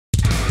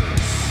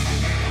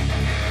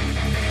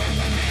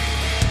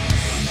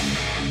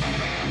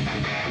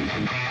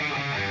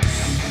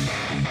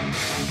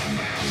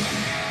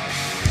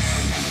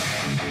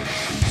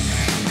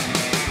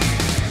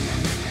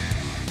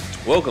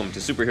Welcome to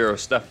Superhero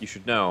Stuff You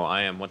Should Know.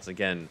 I am once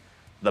again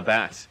the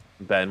Bat,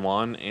 Ben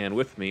Wan, and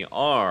with me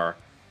are,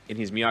 in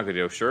his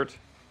Miyagi-Do shirt,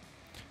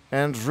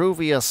 and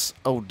Ruvius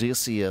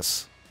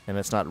Odysseus, and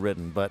it's not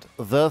written, but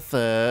the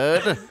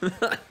third.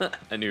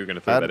 I knew you were going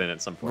to throw that in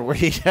at some point.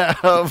 We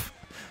have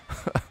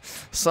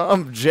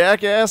some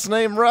jackass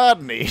named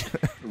Rodney.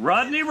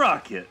 Rodney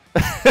Rocket.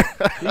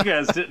 You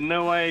guys didn't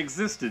know I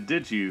existed,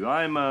 did you?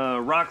 I'm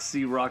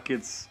Roxy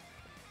Rocket's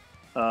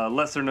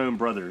lesser-known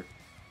brother.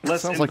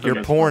 Sounds like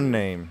your porn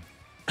name.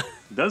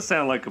 Does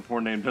sound like a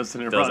porn name, doesn't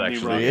it, Does Rodney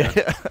actually,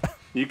 Rocket? Yeah.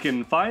 You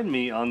can find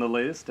me on the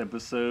latest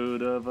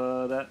episode of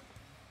that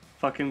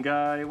fucking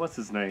guy, what's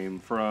his name,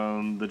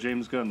 from the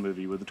James Gunn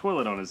movie with the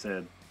toilet on his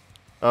head.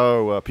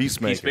 Oh,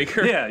 Peacemaker.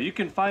 Peacemaker? Yeah, you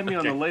can find me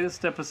on the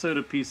latest episode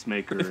of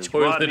Peacemaker. The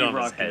toilet Rodney on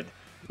Rocket. his head.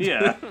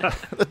 Yeah.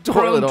 The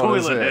toilet on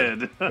his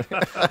head.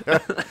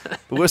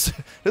 This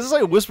is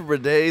like Whisper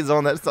Bidets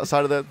on that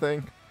side of that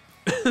thing.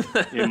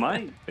 It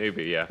might.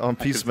 Maybe, yeah. On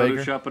Peacemaker.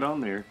 I could Photoshop it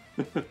on there.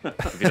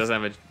 If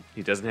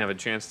he doesn't have a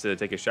chance to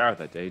take a shower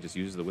that day, he just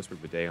uses the Whisper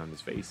Bidet on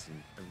his face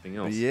and everything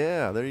else.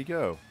 Yeah, there you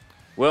go.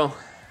 Well,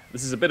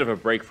 this is a bit of a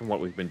break from what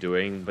we've been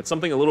doing, but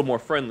something a little more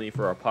friendly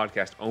for our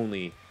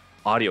podcast-only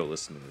audio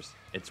listeners.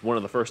 It's one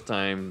of the first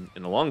time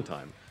in a long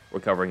time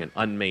we're covering an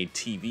unmade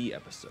TV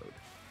episode.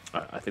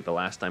 I think the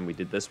last time we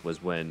did this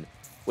was when,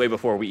 way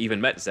before we even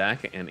met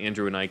Zach, and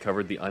Andrew and I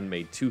covered the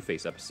unmade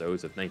Two-Face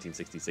episodes of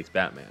 1966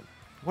 Batman.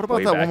 What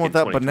about that one with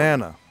that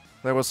banana?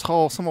 There was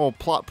some old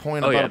plot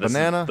point about a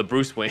banana. The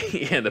Bruce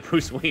Wayne, the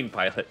Bruce Wayne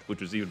pilot,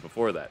 which was even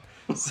before that.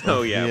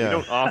 So yeah. We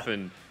don't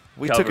often.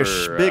 We took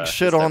a big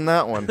shit on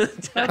that one.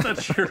 I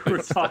thought you were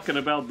talking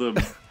about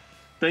the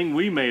thing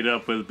we made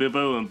up with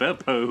Bibbo and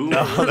Beppo.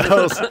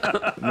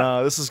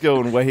 No, this is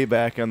going way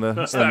back in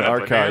the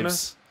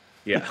archives.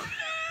 Yeah.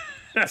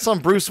 Some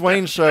Bruce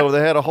Wayne show. They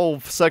had a whole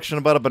section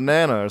about a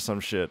banana or some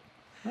shit.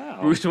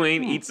 Wow. Bruce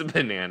Wayne eats a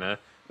banana,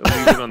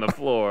 leaves it on the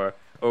floor.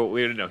 Oh,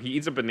 wait, no, he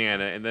eats a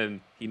banana, and then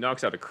he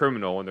knocks out a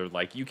criminal, and they're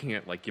like, you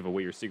can't, give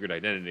away your secret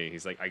identity.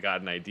 He's like, I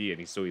got an idea,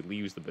 and so he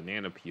leaves the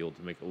banana peel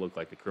to make it look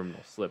like the criminal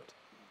slipped.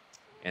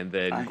 And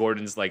then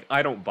Gordon's like,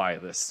 I don't buy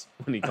this,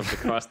 when he comes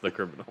across the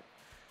criminal.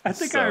 I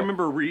think I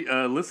remember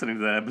listening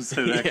to that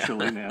episode,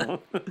 actually, now.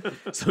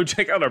 So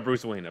check out our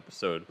Bruce Wayne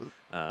episode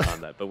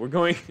on that. But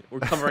we're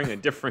covering a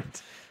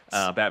different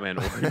Batman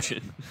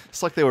origin.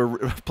 It's like they were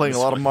playing a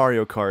lot of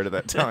Mario Kart at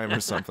that time or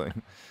something.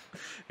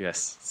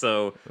 Yes,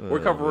 so we're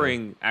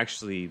covering,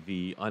 actually,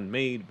 the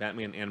unmade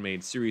Batman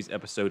animated series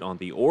episode on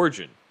the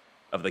origin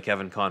of the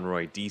Kevin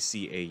Conroy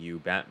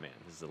DCAU Batman.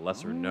 This is a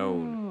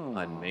lesser-known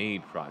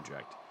unmade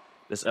project.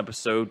 This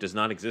episode does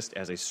not exist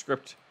as a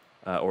script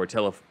or a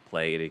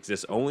teleplay. It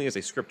exists only as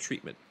a script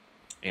treatment,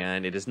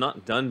 and it is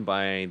not done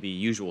by the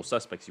usual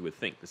suspects you would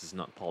think. This is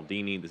not Paul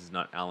Dini. This is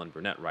not Alan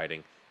Burnett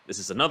writing. This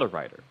is another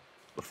writer.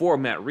 Before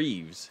Matt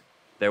Reaves,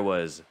 there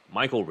was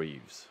Michael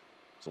Reaves.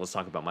 So let's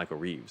talk about Michael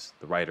Reaves,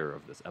 the writer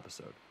of this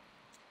episode.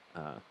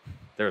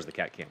 There's the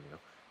cat cameo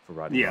for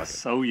Rodney Rocket.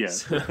 Yes, oh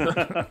yes.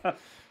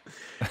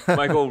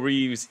 Michael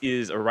Reaves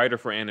is a writer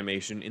for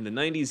animation. In the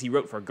 90s, he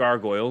wrote for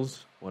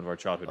Gargoyles, one of our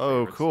childhood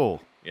favorites. Oh,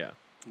 cool. Yeah.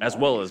 As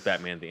well as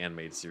Batman the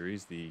Animated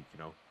Series, the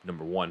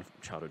 #1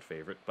 childhood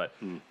favorite. But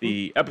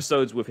the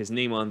episodes with his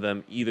name on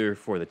them, either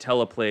for the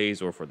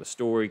teleplays or for the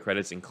story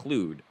credits,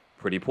 include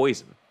Pretty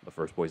Poison, the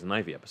first Poison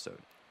Ivy episode,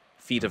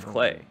 Feet of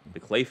Clay, the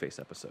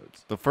Clayface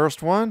episodes. The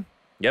first one?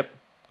 Yep.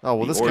 Oh,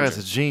 well, this guy's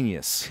a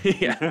genius.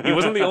 Yeah, he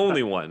wasn't the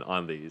only one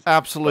on these.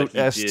 Absolute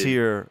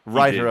S-tier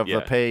writer of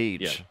the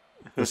page.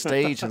 Yeah. The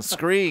stage and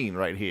screen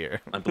right here.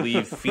 I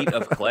believe Feet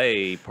of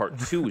Clay Part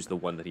 2 is the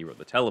one that he wrote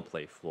the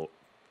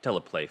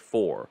teleplay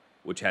for,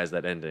 which has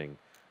that ending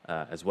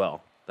as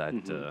well that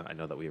I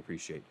know that we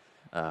appreciate.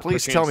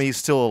 Please tell me he's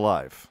still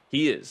alive.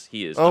 He is.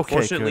 Okay,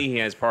 Unfortunately, good. he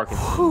has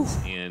Parkinson's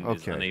and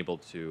is unable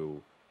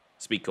to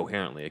speak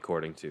coherently,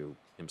 according to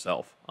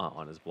himself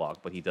on his blog.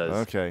 But he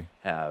does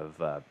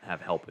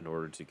have help in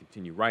order to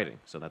continue writing,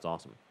 so that's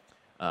awesome.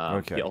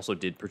 He also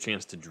did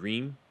Perchance to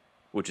Dream,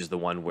 which is the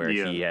one where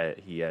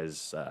he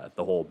has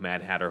the whole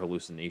Mad Hatter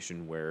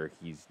hallucination where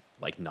he's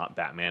not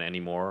Batman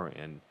anymore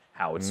and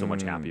how it's so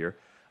much happier.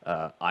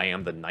 I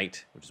Am the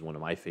Knight, which is one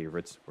of my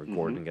favorites, where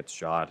Gordon gets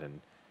shot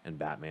and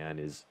Batman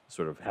is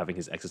sort of having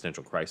his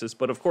existential crisis.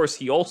 But of course,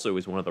 he also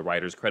is one of the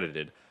writers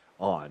credited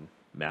on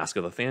Mask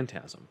of the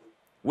Phantasm,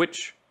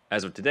 which,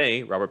 as of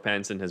today, Robert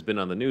Pattinson has been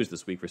on the news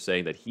this week for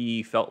saying that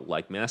he felt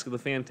like Mask of the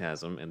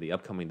Phantasm and the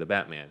upcoming The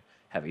Batman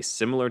have a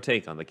similar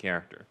take on the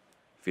character,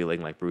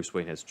 feeling like Bruce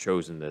Wayne has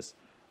chosen this,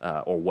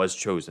 or was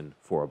chosen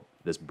for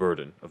this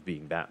burden of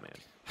being Batman.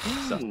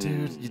 So.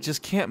 Dude, you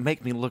just can't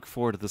make me look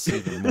forward to this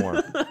even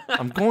more.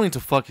 I'm going to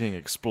fucking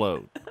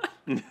explode.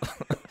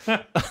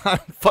 I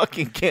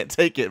fucking can't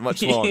take it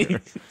much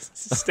longer.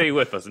 Stay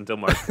with us until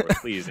March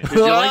 4th, please.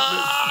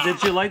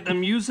 Did you like the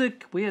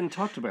music? We hadn't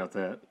talked about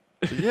that.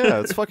 Yeah,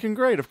 it's fucking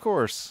great, of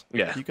course.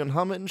 Yeah. You can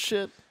hum it and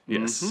shit.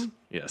 Yes.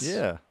 Yes.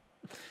 Yeah.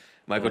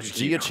 Michael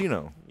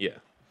Giacchino. Yeah.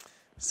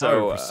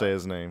 So say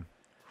his name.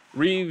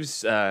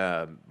 Reaves,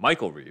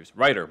 Michael Reaves,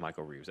 writer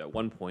Michael Reaves, at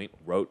one point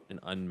wrote an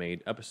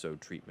unmade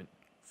episode treatment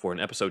for an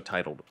episode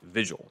titled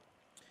Vigil,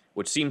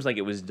 which seems like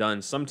it was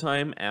done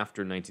sometime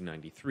after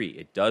 1993.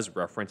 It does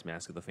reference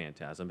Mask of the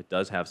Phantasm. It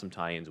does have some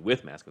tie-ins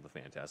with Mask of the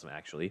Phantasm,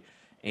 actually,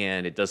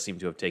 and it does seem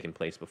to have taken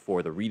place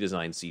before the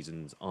redesign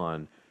seasons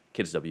on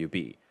Kids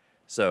WB.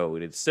 So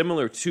it's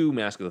similar to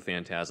Mask of the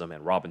Phantasm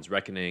and Robin's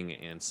Reckoning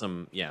and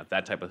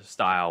that type of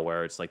style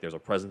where it's like there's a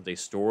present-day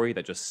story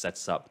that just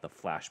sets up the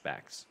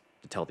flashbacks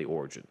to tell the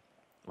origin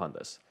on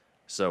this.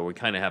 So we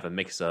kind of have a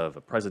mix of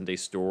a present-day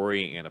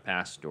story and a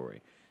past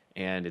story.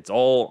 And it's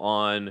all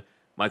on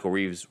Michael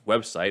Reaves'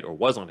 website, or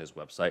was on his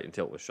website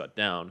until it was shut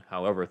down.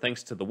 However,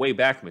 thanks to the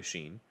Wayback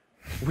Machine,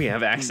 we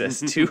have access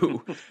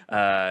to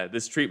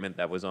this treatment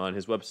that was on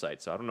his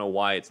website. So I don't know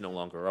why it's no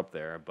longer up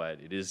there, but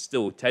it is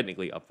still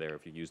technically up there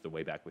if you use the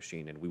Wayback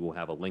Machine, and we will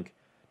have a link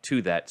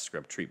to that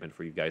script treatment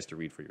for you guys to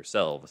read for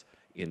yourselves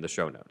in the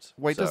show notes.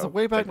 Wait, so does the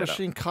Wayback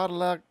Machine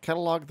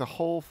catalog the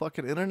whole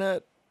fucking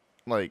internet?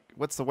 Like,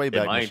 what's the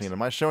Wayback Machine?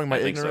 Am I showing my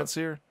ignorance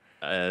here?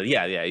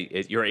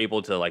 You're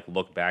able to like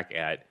look back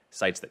at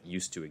sites that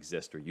used to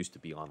exist or used to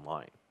be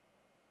online.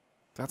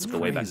 That's the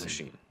crazy. Wayback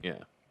Machine. Yeah.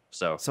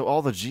 So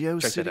all the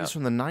GeoCities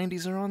from the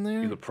 90s are on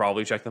there? You could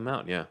probably check them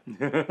out, yeah.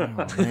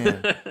 Oh,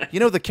 man. You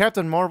know, the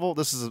Captain Marvel,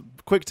 this is a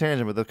quick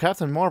tangent, but the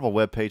Captain Marvel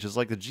webpage is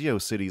like the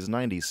GeoCities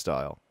 90s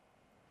style.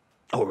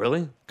 Oh,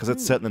 really? Because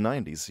it's set in the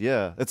 90s.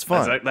 Yeah, it's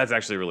fun. That's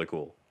actually really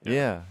cool.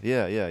 Yeah.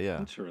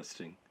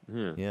 Interesting.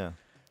 Yeah.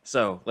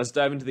 So let's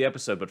dive into the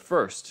episode, but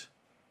first,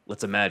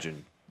 let's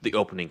imagine the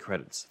opening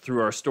credits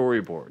through our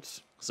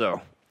storyboards.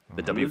 So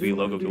the WB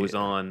logo goes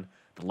on,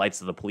 the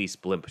lights of the police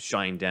blimp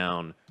shine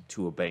down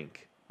to a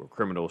bank where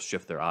criminals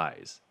shift their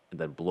eyes and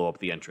then blow up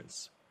the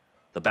entrance.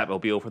 The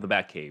Batmobile from the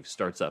Batcave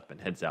starts up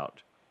and heads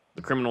out.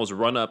 The criminals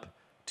run up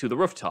to the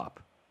rooftop,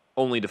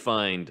 only to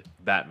find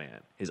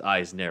Batman. His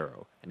eyes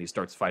narrow, and he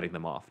starts fighting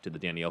them off to the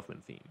Danny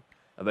Elfman theme.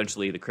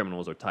 Eventually, the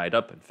criminals are tied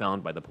up and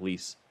found by the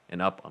police,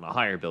 and up on a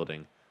higher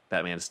building,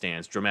 Batman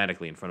stands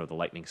dramatically in front of the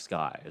lightning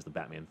sky as the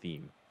Batman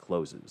theme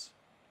closes.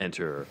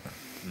 Enter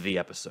the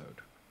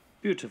episode.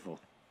 Beautiful.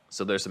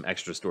 So there's some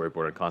extra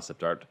storyboard and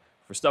concept art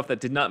for stuff that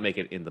did not make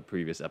it in the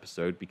previous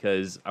episode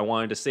because I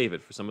wanted to save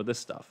it for some of this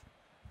stuff.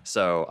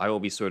 So I will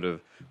be sort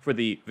of, for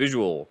the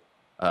visual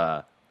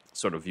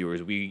sort of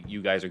viewers,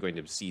 you guys are going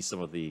to see some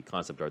of the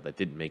concept art that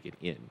didn't make it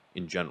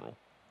in general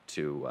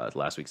to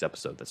last week's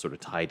episode that sort of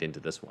tied into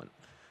this one.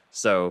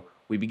 So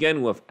we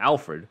begin with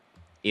Alfred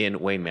in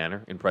Wayne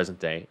Manor in present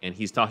day, and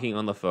he's talking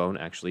on the phone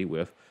actually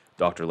with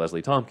Dr.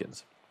 Leslie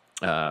Tompkins,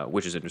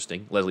 which is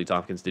interesting. Leslie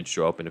Tompkins did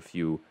show up in a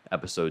few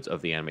episodes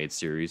of the animated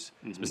series,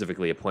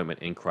 specifically Appointment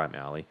in Crime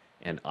Alley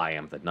and I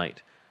Am the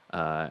Night.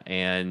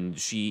 And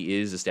she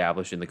is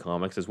established in the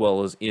comics as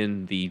well as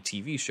in the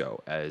TV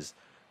show as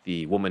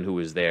the woman who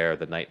was there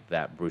the night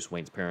that Bruce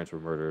Wayne's parents were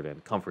murdered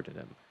and comforted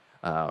him.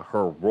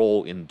 Her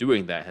role in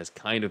doing that has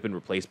kind of been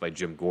replaced by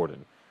Jim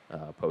Gordon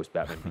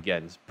post-Batman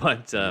Begins.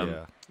 But,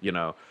 you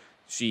know,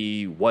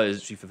 she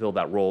fulfilled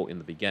that role in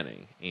the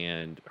beginning.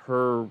 And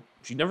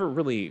she never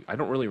really, I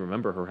don't really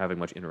remember her having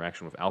much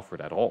interaction with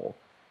Alfred at all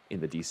in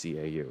the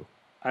DCAU.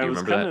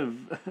 I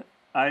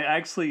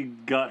actually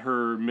got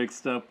her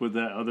mixed up with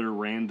that other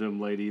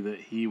random lady that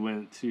he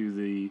went to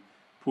the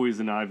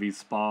Poison Ivy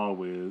spa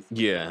with.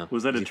 Yeah.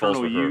 Was that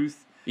Eternal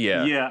Youth?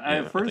 Yeah. Yeah.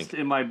 At first,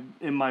 in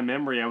my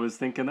memory, I was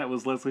thinking that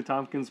was Leslie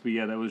Tompkins, but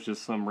yeah, that was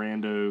just some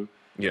rando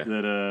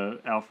that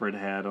Alfred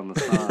had on the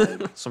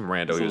side. Some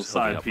rando he was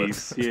side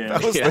piece. Yeah.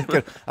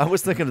 I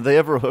was thinking, did they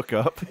ever hook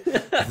up?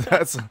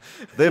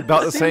 They're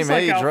about the same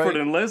age, Alfred right? Alfred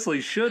and Leslie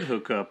should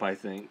hook up, I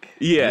think.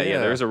 Yeah.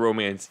 There's a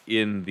romance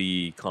in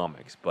the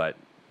comics, but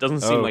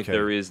doesn't seem like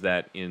there is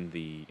that in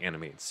the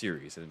animated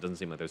series, and it doesn't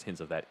seem like there's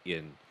hints of that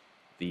in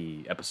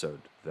the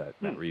episode that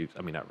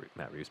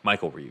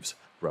Michael Reaves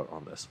wrote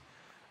on this.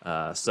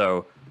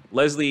 So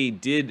Leslie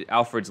did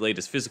Alfred's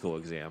latest physical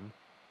exam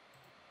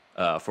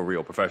for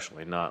real,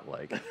 professionally, not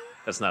like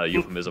that's not a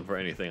euphemism for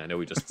anything. I know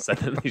we just said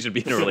that he should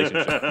be in a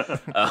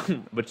relationship,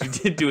 but she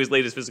did do his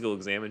latest physical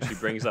exam, and she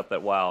brings up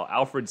that while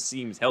Alfred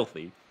seems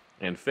healthy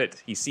and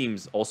fit, he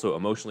seems also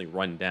emotionally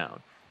run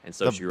down. And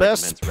so the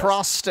best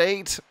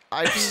prostate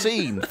I've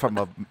seen from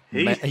a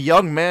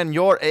young man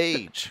your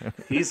age.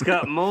 He's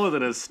got more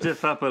than a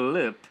stiff upper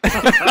lip.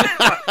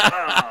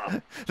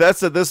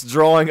 That's this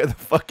drawing at the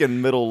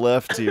fucking middle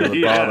left here,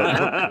 the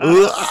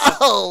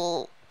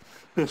bottom.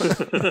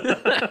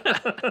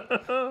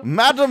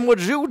 Madam,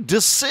 would you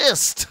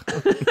desist?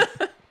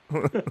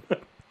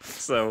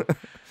 So,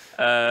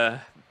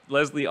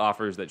 Leslie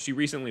offers that she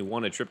recently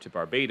won a trip to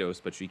Barbados,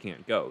 but she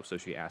can't go. So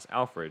she asks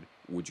Alfred,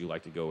 would you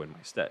like to go in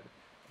my stead?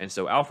 And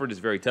so Alfred is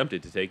very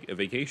tempted to take a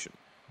vacation.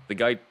 The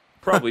guy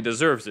probably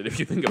deserves it if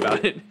you think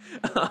about it.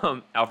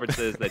 Alfred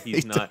says that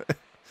he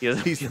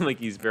doesn't feel like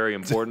he's very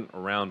important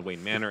around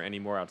Wayne Manor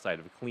anymore outside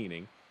of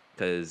cleaning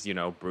because, you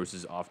know, Bruce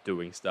is off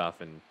doing stuff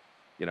and,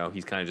 you know,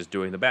 he's kind of just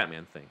doing the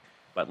Batman thing.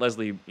 But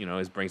Leslie, you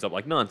know, brings up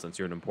like nonsense.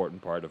 You're an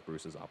important part of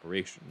Bruce's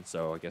operation.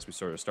 So I guess we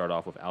sort of start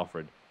off with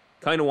Alfred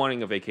kind of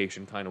wanting a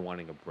vacation, kind of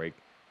wanting a break.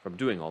 from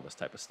doing all this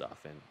type of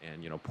stuff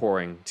and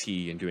pouring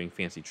tea and doing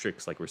fancy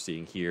tricks like we're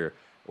seeing here,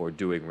 or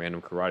doing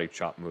random karate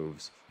chop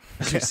moves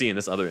as you see in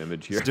this other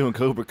image here. He's doing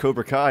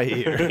Cobra Kai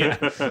here.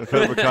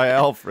 Cobra Kai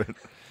Alfred.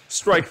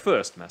 Strike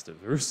first, Master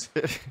Bruce.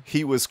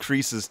 He was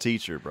Kreese's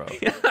teacher, bro.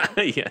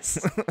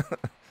 Yes.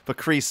 But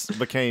Kreese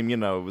became,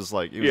 it was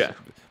like,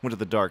 went to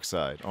the dark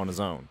side on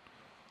his own.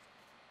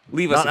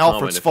 Leave us Not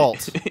Alfred's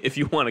fault. If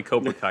you want a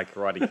Cobra Kai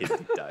Karate Kid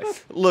deep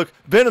dive. Look,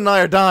 Ben and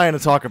I are dying to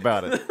talk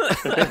about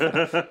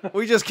it.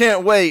 We just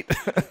can't wait.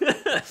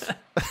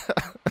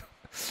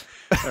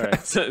 All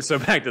right, so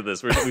back to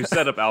this. We've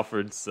set up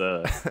Alfred's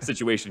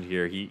situation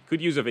here. He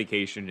could use a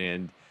vacation,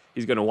 and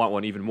he's going to want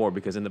one even more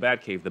because in the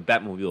Batcave, the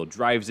Batmobile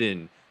drives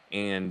in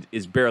and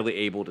is barely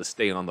able to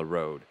stay on the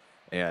road.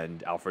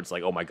 And Alfred's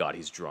like, "Oh my God,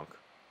 he's drunk."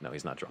 No,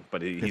 he's not drunk,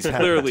 but he's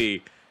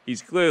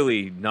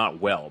clearly not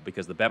well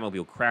because the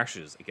Batmobile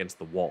crashes against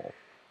the wall,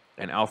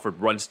 and Alfred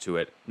runs to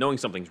it, knowing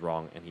something's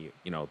wrong. And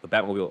the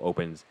Batmobile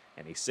opens,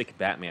 and a sick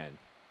Batman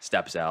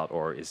steps out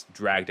or is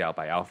dragged out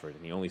by Alfred,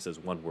 and he only says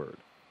one word: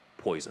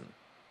 poison.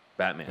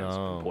 Batman has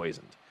been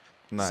poisoned.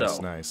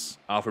 Nice.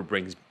 Alfred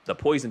brings the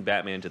poisoned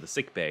Batman to the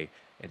sick bay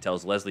and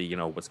tells Leslie,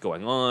 what's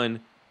going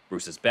on.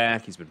 Bruce is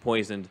back. He's been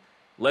poisoned.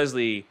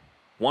 Leslie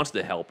wants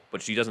to help,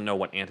 but she doesn't know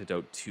what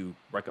antidote to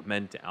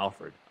recommend to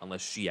Alfred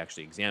unless she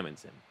actually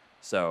examines him.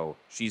 So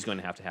she's going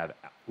to have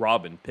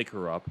Robin pick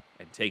her up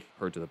and take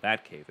her to the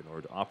Batcave in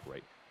order to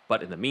operate.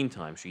 But in the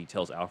meantime, she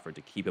tells Alfred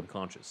to keep him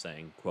conscious,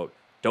 saying, quote,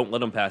 "Don't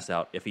let him pass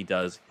out. If he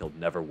does, he'll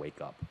never wake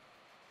up."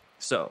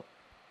 So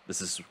this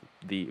is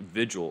the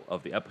vigil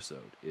of the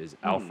episode, is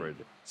Alfred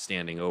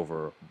standing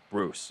over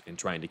Bruce and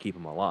trying to keep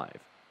him alive.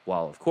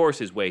 While, of course,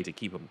 his way to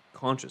keep him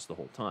conscious the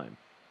whole time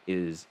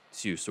is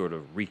to sort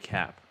of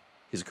recap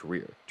his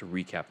career, to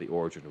recap the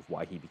origin of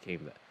why he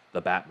became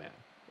the Batman,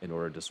 in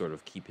order to sort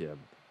of keep him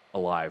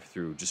alive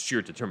through just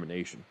sheer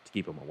determination to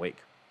keep him awake.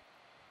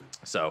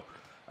 So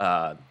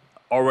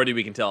already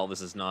we can tell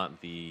this is not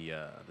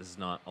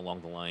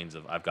along the lines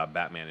of "I've got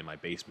Batman in my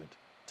basement"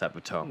 type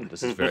of tone.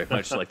 This is very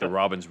much like the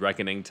Robin's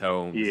Reckoning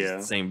tone. This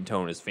is the same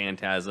tone as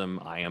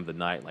Phantasm, I Am the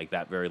Night, like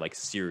that very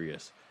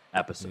serious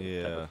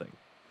episode type of thing.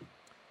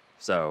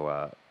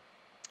 So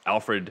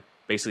Alfred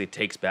basically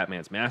takes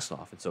Batman's mask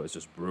off, and so it's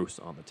just Bruce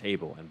on the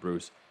table, and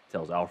Bruce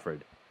tells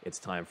Alfred it's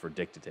time for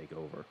Dick to take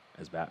over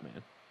as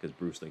Batman, because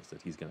Bruce thinks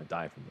that he's going to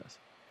die from this.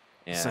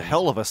 And it's a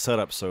hell of a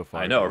setup so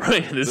far. I know,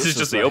 right? This is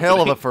just the opening.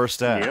 Hell of a first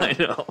step. I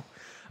know.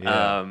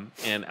 Yeah.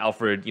 And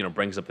Alfred,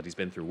 brings up that he's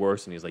been through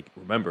worse, and he's like,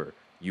 "Remember,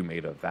 you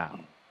made a vow."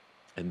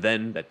 And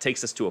then that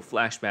takes us to a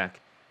flashback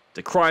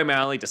to Crime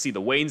Alley to see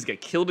the Waynes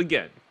get killed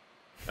again.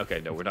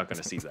 Okay, no, we're not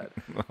going to see that.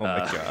 Oh my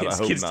God, it's I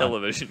hope kids' not.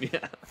 television,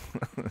 yeah.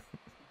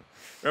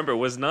 Remember, it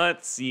was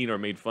not seen or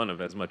made fun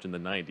of as much in the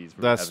 90s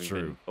for That's having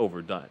true. been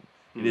overdone.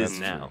 It is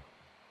now. True.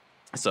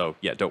 So,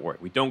 yeah, don't worry.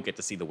 We don't get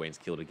to see the Waynes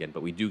killed again,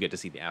 but we do get to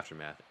see the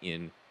aftermath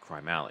in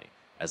Crime Alley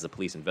as the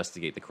police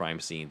investigate the crime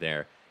scene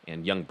there,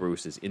 and young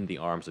Bruce is in the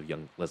arms of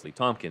young Leslie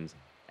Tompkins,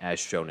 as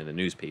shown in the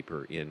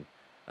newspaper in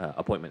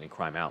Appointment in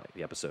Crime Alley,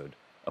 the episode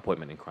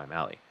Appointment in Crime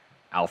Alley.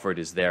 Alfred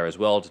is there as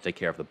well to take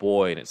care of the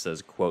boy, and it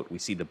says, quote, "We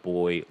see the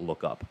boy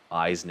look up,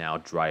 eyes now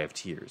dry of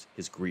tears,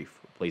 his grief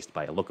replaced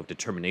by a look of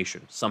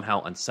determination,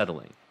 somehow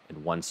unsettling,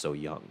 in one so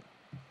young."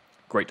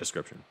 Great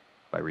description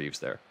by Reaves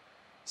there.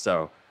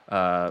 So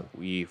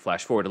we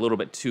flash forward a little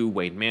bit to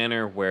Wayne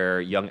Manor, where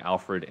young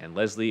Alfred and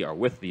Leslie are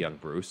with the young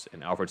Bruce,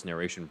 and Alfred's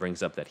narration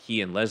brings up that he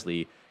and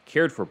Leslie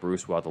cared for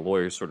Bruce while the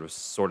lawyers sort of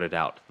sorted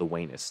out the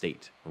Wayne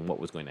estate and what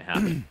was going to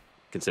happen,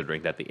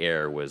 considering that the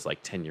heir was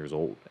 10 years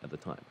old at the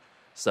time.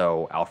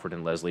 So Alfred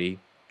and Leslie,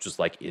 just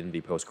like in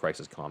the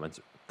post-crisis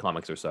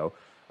comics or so,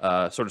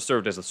 sort of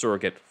served as a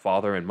surrogate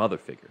father and mother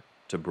figure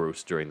to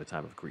Bruce during the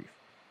time of grief.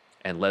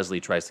 And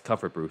Leslie tries to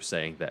comfort Bruce,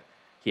 saying that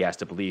he has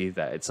to believe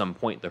that at some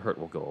point the hurt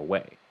will go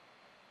away.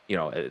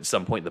 At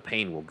some point the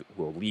pain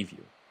will leave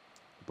you.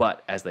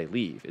 But as they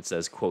leave, it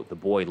says, quote, "The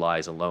boy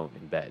lies alone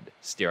in bed,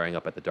 staring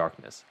up at the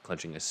darkness,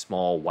 clenching a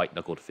small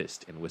white-knuckled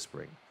fist and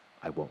whispering,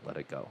 'I won't let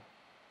it go.'"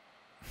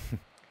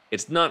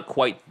 It's not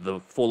quite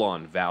the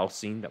full-on vow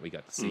scene that we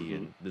got to see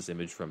in this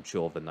image from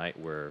Chill of the Night,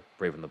 where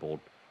Brave and the Bold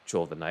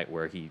Chill of the Night,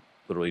 where he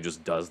literally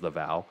just does the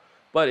vow.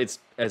 But it's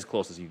as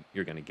close as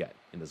you're going to get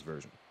in this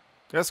version.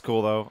 That's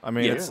cool, though. I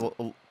mean,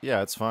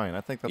 Yeah. it's fine.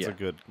 I think that's a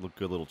good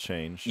little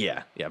change.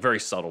 Yeah, very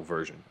subtle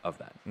version of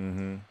that.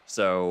 Mm-hmm.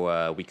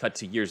 So we cut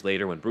to years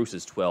later when Bruce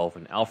is 12,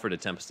 and Alfred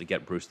attempts to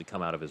get Bruce to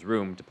come out of his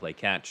room to play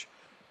catch,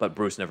 but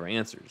Bruce never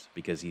answers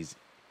because he's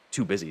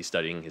too busy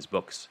studying his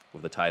books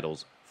with the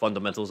titles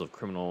Fundamentals of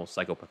Criminal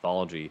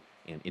Psychopathology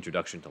and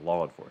Introduction to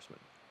Law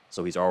Enforcement.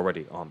 So he's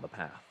already on the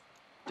path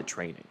to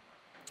training.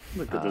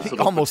 Look at this He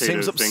almost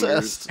seems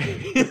obsessed.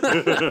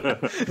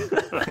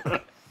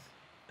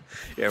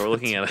 Yeah, we're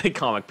looking at a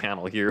comic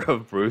panel here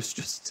of Bruce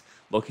just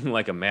looking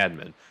like a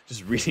madman,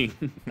 just reading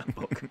a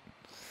book.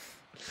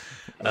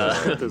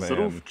 Those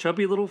little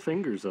chubby little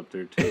fingers up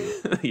there,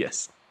 too.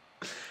 Yes.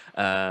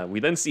 We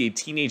then see a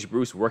teenage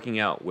Bruce working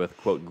out with,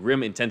 quote,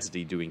 grim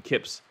intensity, doing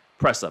kips,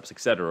 press-ups,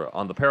 etc.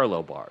 on the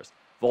parallel bars,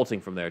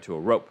 vaulting from there to a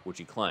rope, which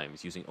he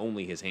climbs using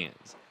only his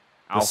hands.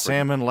 The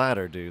salmon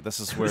ladder, dude. This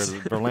is where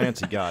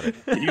Berlanti got it.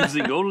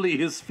 Using only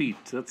his feet.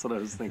 That's what I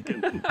was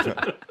thinking.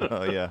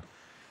 Oh, yeah.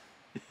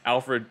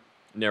 Alfred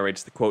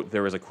narrates the quote,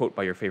 "There is a quote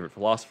by your favorite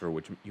philosopher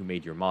which you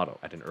made your motto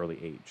at an early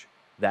age.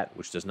 That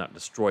which does not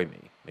destroy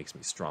me makes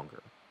me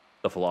stronger."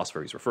 The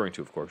philosopher he's referring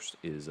to, of course,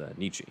 is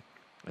Nietzsche,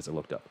 as I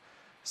looked up.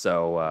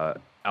 So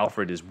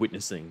Alfred is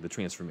witnessing the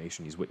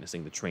transformation. He's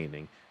witnessing the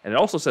training. And it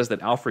also says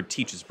that Alfred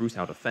teaches Bruce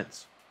how to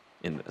fence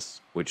in this,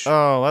 which...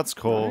 Oh, that's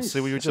cool. Nice. See,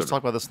 we were just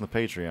talking about this in the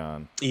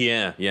Patreon.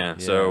 Yeah.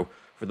 So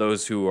for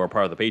those who are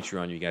part of the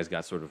Patreon, you guys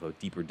got sort of a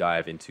deeper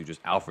dive into just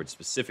Alfred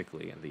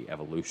specifically and the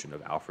evolution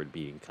of Alfred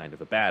being kind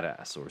of a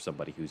badass or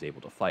somebody who's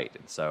able to fight.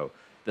 And so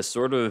this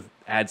sort of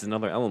adds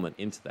another element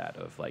into that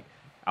of, like,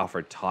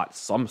 Alfred taught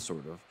some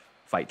sort of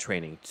fight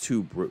training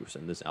to Bruce.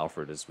 And this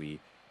Alfred, as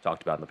we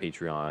talked about in the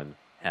Patreon,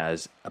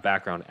 has a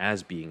background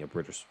as being a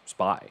British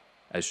spy,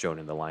 as shown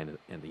in the Lion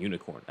and the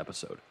Unicorn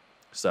episode.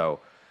 So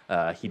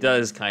he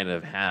does kind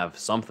of have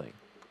something,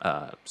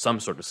 some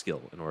sort of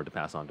skill in order to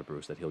pass on to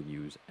Bruce that he'll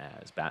use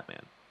as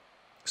Batman.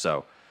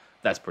 So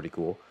that's pretty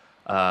cool.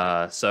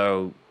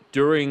 So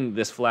during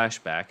this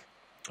flashback,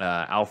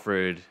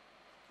 Alfred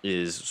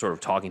is sort of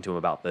talking to him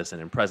about this,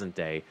 and in present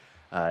day,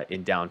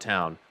 in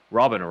downtown,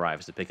 Robin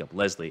arrives to pick up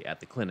Leslie at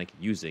the clinic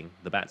using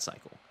the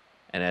Batcycle.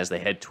 And as they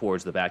head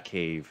towards the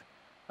Batcave,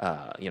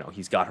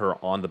 he's got her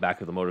on the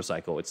back of the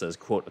motorcycle. It says,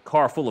 quote, "A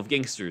car full of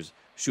gangsters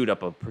shoot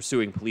up a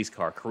pursuing police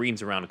car,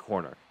 careens around a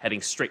corner,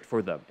 heading straight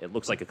for them. It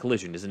looks like a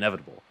collision is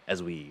inevitable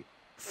as we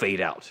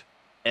fade out."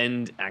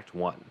 End Act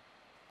One.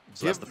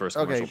 So that's the first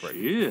commercial break.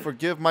 Yeah.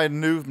 Forgive my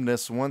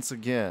noobness once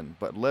again,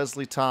 but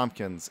Leslie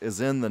Tompkins is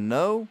in the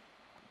know?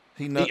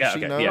 She knows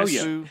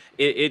who...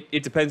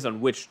 It depends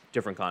on which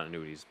different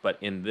continuities, but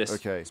in this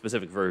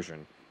specific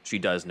version, she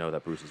does know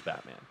that Bruce is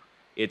Batman.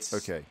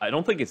 I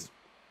don't think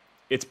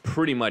it's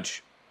pretty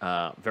much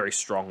very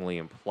strongly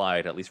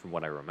implied, at least from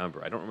what I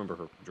remember. I don't remember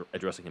her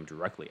addressing him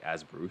directly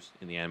as Bruce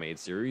in the animated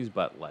series,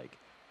 but like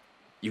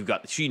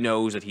she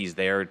knows that he's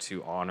there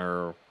to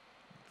honor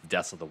the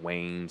deaths of the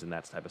Waynes and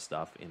that type of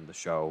stuff in the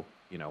show.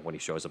 You know, when he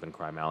shows up in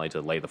Crime Alley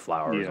to lay the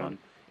flowers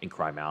in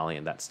Crime Alley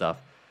and that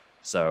stuff.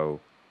 So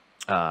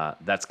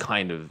that's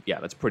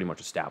that's pretty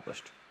much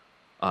established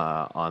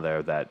on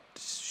there that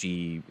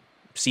she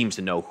seems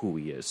to know who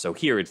he is. So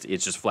here it's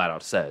just flat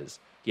out says,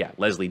 yeah,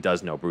 Leslie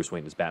does know Bruce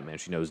Wayne is Batman.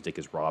 She knows Dick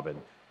is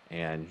Robin,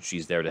 and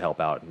she's there to help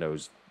out and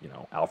knows,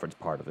 Alfred's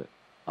part of it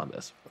on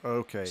this.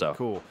 Okay, so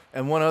cool.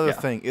 And one other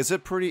thing, is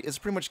it pretty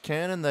much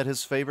canon that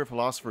his favorite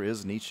philosopher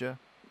is Nietzsche?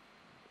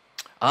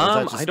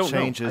 I don't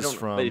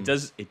know. But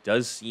it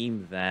does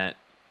seem that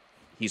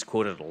he's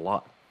quoted a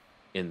lot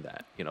in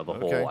that. The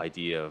whole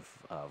idea of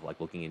like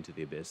looking into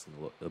the abyss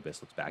and the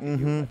abyss looks back at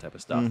you, that type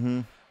of stuff.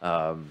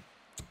 Mm-hmm.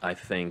 I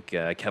think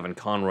Kevin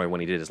Conroy, when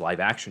he did his live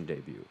action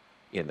debut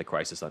in the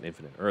Crisis on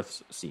Infinite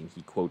Earths scene,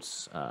 he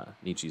quotes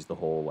Nietzsche's the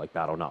whole like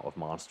battle not with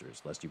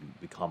monsters lest you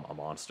become a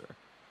monster.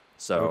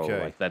 So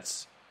like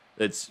that's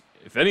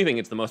if anything,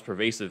 it's the most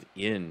pervasive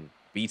in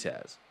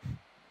BTAS.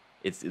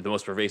 It's the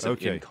most pervasive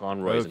in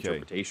Conroy's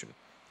interpretation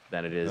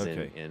than it is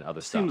in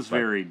other stuff. Seems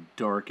very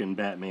dark and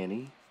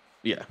Batman-y.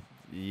 Yeah.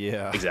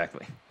 Yeah.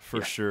 Exactly.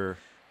 For sure.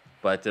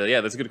 But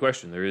that's a good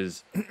question. There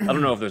is, I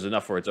don't know if there's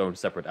enough for its own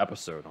separate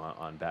episode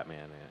on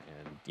Batman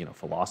and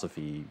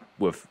philosophy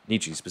with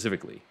Nietzsche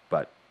specifically,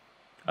 but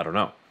I don't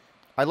know.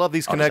 I love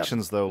these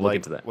connections though.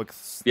 Like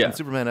in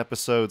Superman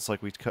episodes, like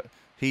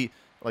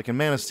like in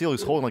Man of Steel,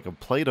 he's holding like a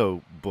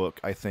Plato book.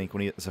 I think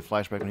it's a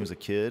flashback when he was a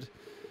kid,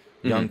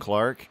 young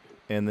Clark,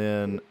 and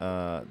then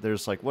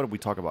there's like, what did we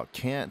talk about?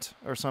 Kant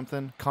or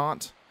something?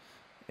 Kant.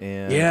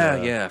 And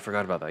I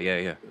forgot about that.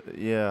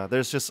 Yeah.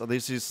 There's just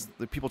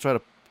people try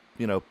to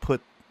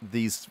put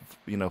these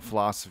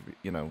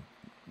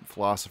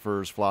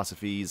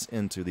philosophies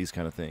into these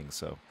kind of things.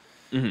 So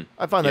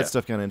I find that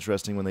stuff kind of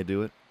interesting when they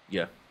do it.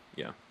 Yeah.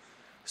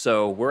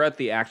 So we're at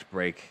the act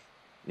break,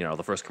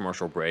 the first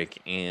commercial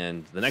break,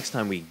 and the next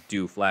time we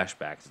do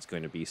flashbacks, it's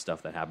going to be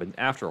stuff that happened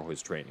after all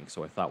his training.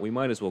 So I thought we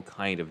might as well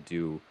kind of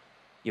do,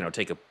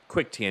 take a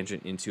quick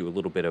tangent into a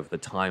little bit of the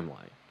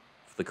timeline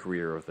of the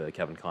career of the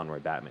Kevin Conroy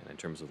Batman in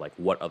terms of like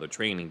what other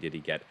training did he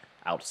get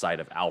outside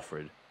of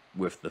Alfred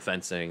with the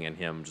fencing and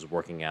him just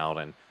working out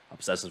and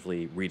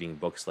obsessively reading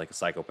books like a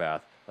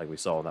psychopath, like we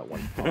saw in that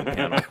one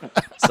panel.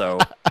 So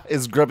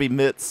his grubby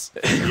mitts,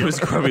 his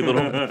grubby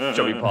little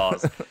chubby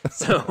paws.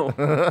 So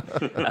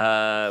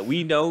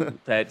we know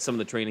that some of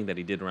the training that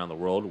he did around the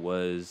world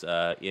was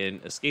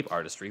in escape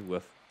artistry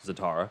with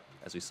Zatara,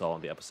 as we saw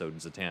in the episode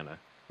Zatanna.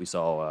 We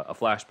saw a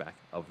flashback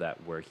of that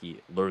where he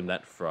learned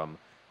that from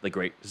the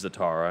great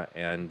Zatara,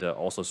 and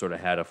also sort of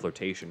had a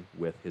flirtation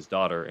with his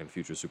daughter and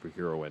future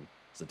superheroine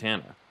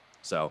Zatanna.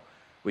 So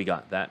we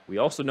got that. We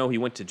also know he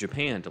went to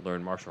Japan to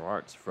learn martial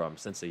arts from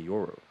Sensei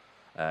Yoru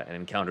and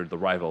encountered the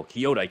rival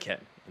Kyodai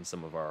Ken in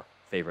some of our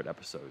favorite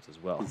episodes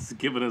as well. It's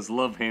giving his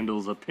love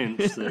handles a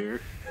pinch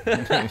there.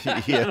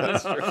 Yeah,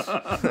 that's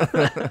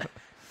true.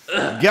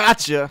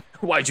 Gotcha.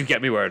 Why'd you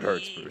get me where it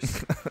hurts,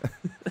 Bruce?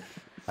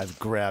 I've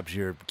grabbed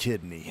your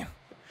kidney.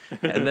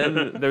 And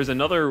then there's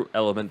another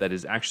element that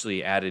is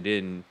actually added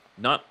in,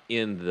 not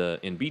in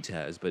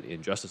BTAS, but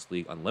in Justice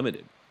League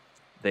Unlimited.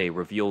 They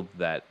revealed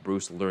that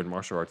Bruce learned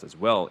martial arts as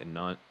well in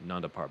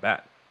Nanda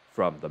Parbat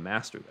from the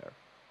Master there.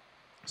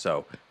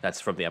 So that's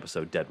from the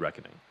episode Dead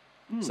Reckoning.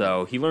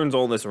 So he learns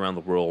all this around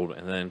the world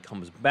and then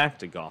comes back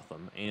to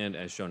Gotham and,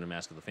 as shown in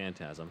Mask of the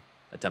Phantasm,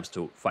 attempts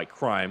to fight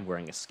crime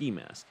wearing a ski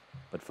mask,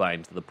 but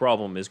finds the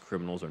problem is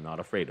criminals are not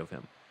afraid of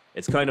him.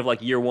 It's kind of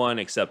like Year One,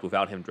 except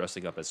without him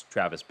dressing up as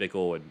Travis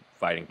Bickle and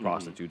fighting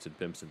prostitutes and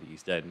pimps in the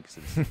East End,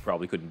 because he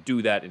probably couldn't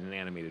do that in an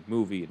animated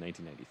movie in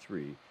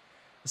 1993.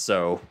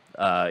 So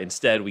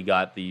instead, we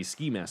got the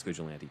ski mask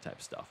vigilante type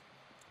stuff.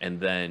 And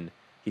then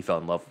he fell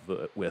in love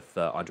with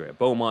Andrea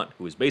Beaumont,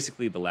 who was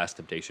basically the last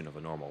temptation of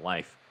a normal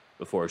life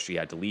before she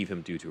had to leave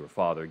him due to her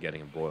father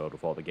getting embroiled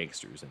with all the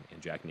gangsters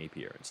and Jack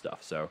Napier and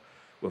stuff. So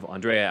with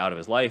Andrea out of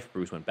his life,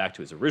 Bruce went back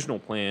to his original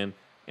plan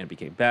and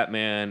became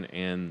Batman,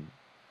 and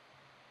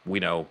we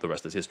know the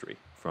rest is history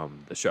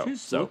from the show.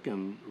 She's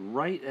looking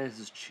right at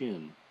his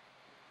chin.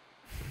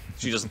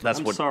 She just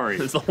sorry.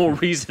 That's the whole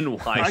reason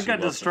why I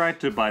got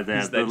distracted by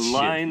that. The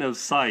line of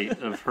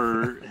sight of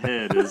her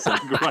head is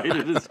like right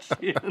at his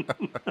chin.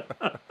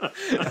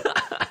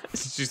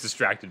 She's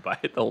distracted by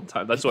it the whole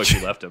time. That's why she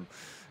left him.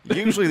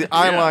 Usually the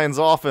eye line's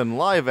off in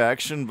live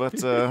action,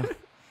 but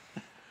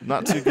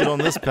not too good on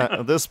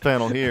this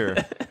panel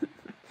here.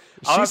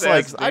 She's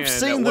like, I've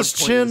seen this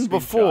chin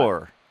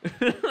before.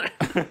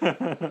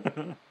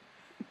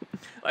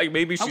 Like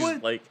maybe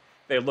she's like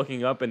they're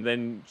looking up and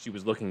then she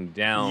was looking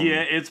down.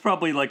 Yeah, it's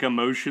probably like a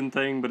motion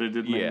thing, but it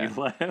did make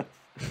me laugh.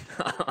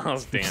 I'll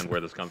stand where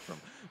this comes from.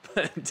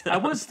 But I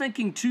was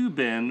thinking too,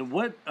 Ben.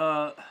 What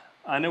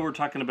I know we're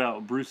talking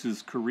about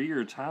Bruce's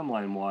career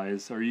timeline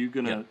wise. Are you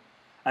gonna? Yeah.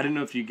 I didn't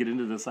know if you get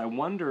into this. I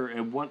wonder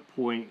at what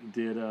point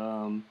did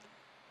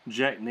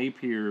Jack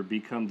Napier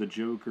become the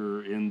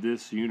Joker in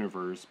this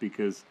universe?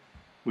 Because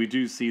we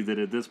do see that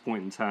at this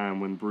point in time,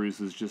 when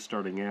Bruce is just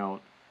starting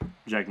out,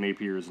 Jack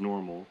Napier is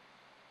normal.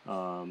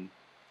 I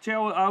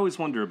always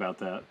wonder about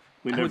that.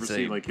 We never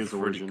see like his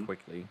origin.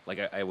 Quickly, like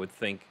I would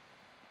think,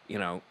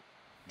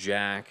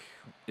 Jack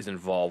is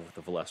involved with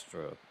the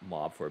Valestra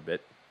mob for a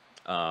bit,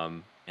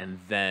 and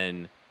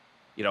then,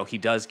 he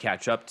does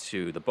catch up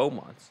to the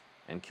Beaumonts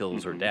and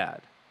kills her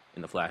dad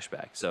in the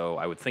flashback. So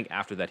I would think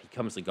after that he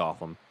comes to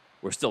Gotham.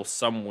 We're still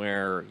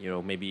somewhere,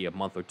 maybe a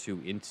month or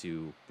two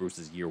into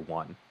Bruce's Year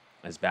One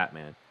as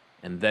Batman,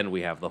 and then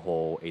we have the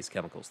whole Ace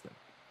Chemicals thing.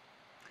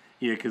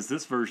 Yeah, because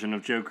this version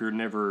of Joker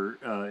never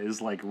is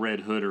like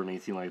Red Hood or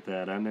anything like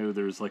that. I know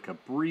there's like a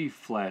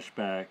brief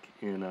flashback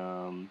in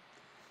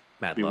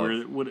Mad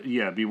Love.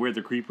 Beware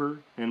the Creeper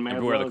and Mad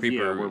Love.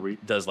 Beware the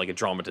Creeper does like a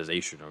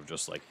dramatization of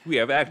just like, we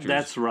have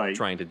actors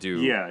trying to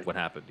do what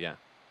happened,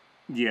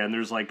 Yeah, and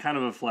there's like kind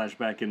of a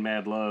flashback in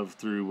Mad Love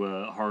through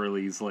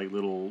Harley's like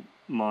little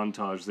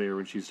montage there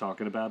when she's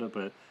talking about it.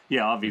 But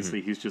yeah,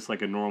 obviously he's just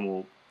like a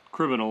normal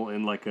criminal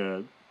in like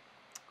a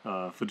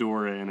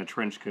fedora and a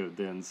trench coat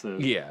then. So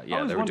they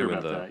were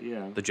doing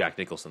the Jack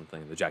Nicholson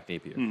thing, the Jack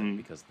Napier thing,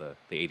 because the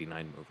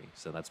 89 movie.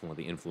 So that's one of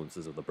the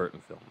influences of the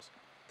Burton films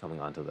coming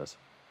onto this.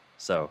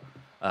 So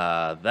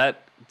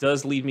that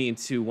does lead me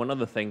into one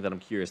other thing that I'm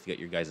curious to get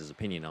your guys'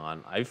 opinion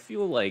on. I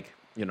feel like,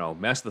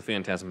 Mask of the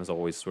Phantasm has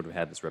always sort of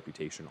had this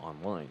reputation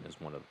online as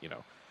one of,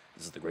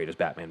 this is the greatest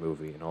Batman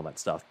movie and all that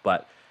stuff.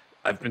 But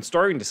I've been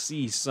starting to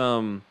see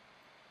some,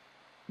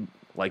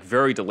 like,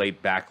 very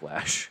delayed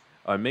backlash.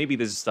 Maybe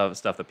this is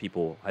stuff that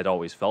people had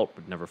always felt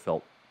but never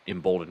felt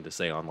emboldened to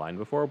say online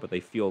before, but they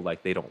feel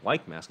like they don't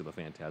like Mask of the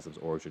Phantasm's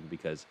origin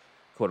because,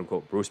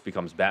 quote-unquote, Bruce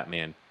becomes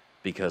Batman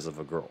because of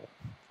a girl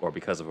or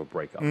because of a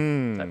breakup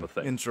type of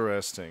thing.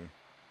 Interesting.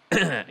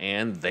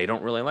 And they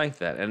don't really like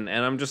that. And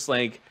I'm just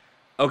like,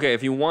 okay,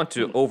 if you want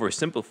to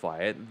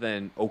oversimplify it,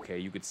 then okay,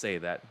 you could say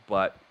that.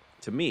 But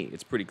to me,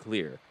 it's pretty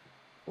clear.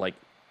 Like,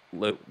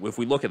 if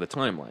we look at the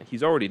timeline,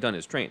 he's already done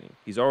his training.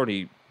 He's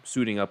already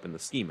suiting up in the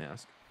ski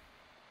mask.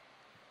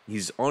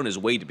 He's on his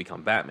way to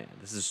become Batman.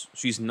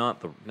 She's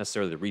not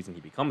necessarily the reason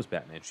he becomes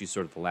Batman. She's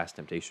sort of the last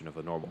temptation of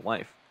a normal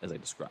life, as I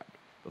described,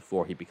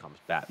 before he becomes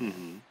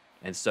Batman.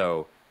 And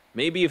so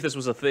maybe if this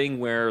was a thing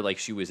where like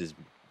she was his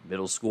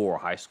middle school or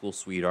high school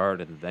sweetheart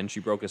and then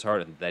she broke his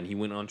heart and then he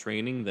went on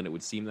training, then it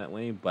would seem that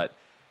way. But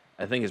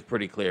I think it's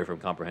pretty clear from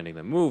comprehending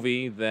the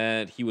movie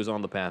that he was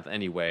on the path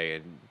anyway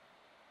and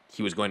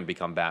he was going to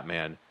become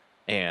Batman.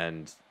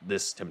 And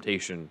this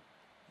temptation,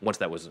 once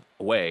that was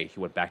away, he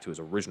went back to his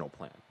original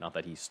plan. Not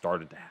that he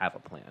started to have a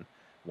plan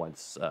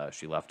once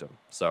she left him.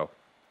 So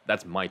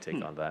that's my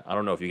take on that. I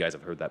don't know if you guys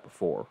have heard that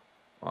before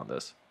on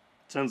this.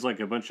 Sounds like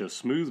a bunch of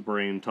smooth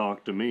brain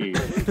talk to me.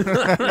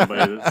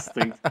 Anybody that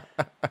thinks,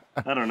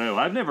 I don't know.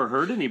 I've never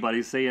heard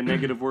anybody say a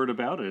negative word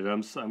about it.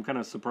 I'm kind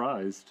of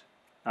surprised.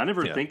 I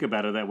never think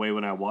about it that way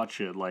when I watch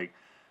it. Like,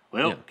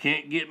 well,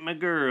 can't get my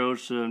girl,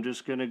 so I'm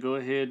just gonna go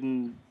ahead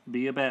and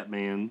be a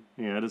Batman.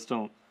 Yeah,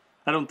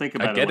 I don't think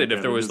about it. I get it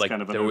if there was like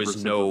kind of there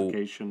was no.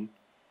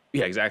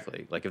 Yeah,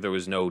 exactly. Like if there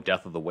was no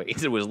death of the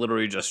Waynes, it was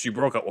literally just she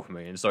broke up with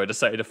me, and so I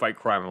decided to fight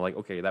crime. I'm like,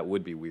 okay, that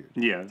would be weird.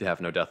 Yeah. To have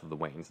no death of the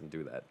Waynes and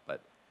do that,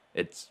 but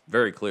it's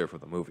very clear from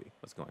the movie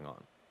what's going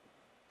on.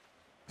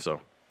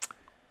 So,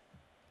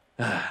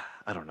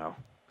 I don't know.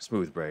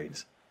 Smooth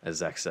brains, as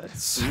Zach said.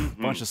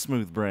 Bunch of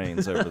smooth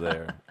brains over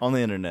there on the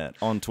internet,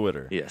 on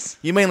Twitter. Yes.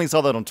 You mainly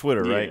saw that on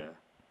Twitter, right?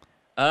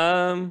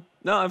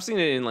 No, I've seen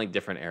it in like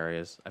different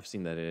areas. I've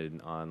seen that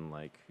on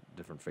like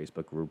different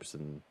Facebook groups,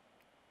 and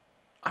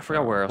I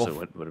forgot where else it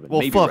would have been. Well,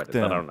 maybe fuck Reddit,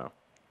 them. but I don't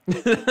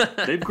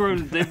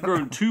know. They've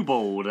grown too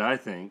bold, I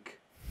think.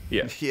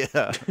 Yeah.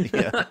 Yeah.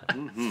 Yeah.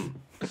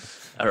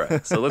 All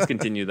right, so let's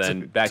continue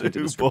then back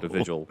into the script of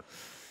Vigil.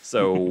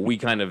 So we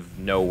kind of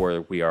know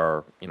where we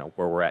are,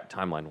 where we're at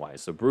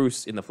timeline-wise. So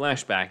Bruce, in the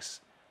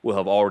flashbacks, will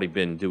have already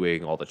been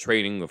doing all the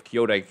training of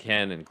Kyodai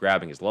Ken and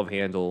grabbing his love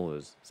handle,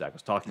 as Zach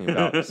was talking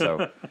about.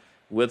 So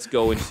let's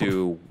go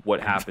into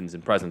what happens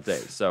in present day.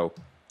 So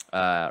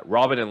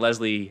Robin and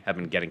Leslie have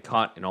been getting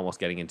caught and almost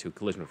getting into a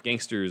collision with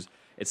gangsters.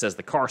 It says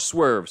the car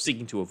swerves,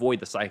 seeking to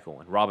avoid the cycle,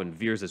 and Robin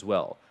veers as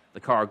well. The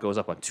car goes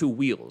up on two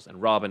wheels,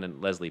 and Robin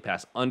and Leslie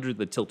pass under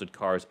the tilted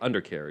car's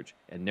undercarriage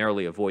and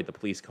narrowly avoid the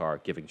police car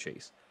giving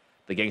chase.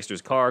 The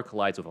gangster's car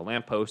collides with a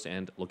lamppost,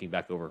 and looking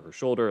back over her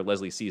shoulder,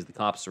 Leslie sees the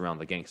cops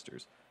surround the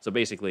gangsters. So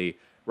basically,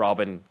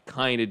 Robin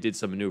kind of did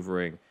some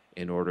maneuvering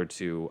in order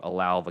to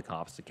allow the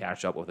cops to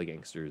catch up with the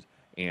gangsters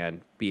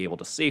and be able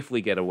to safely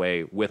get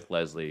away with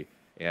Leslie,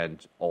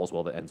 and all's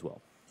well that ends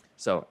well.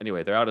 So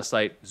anyway, they're out of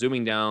sight,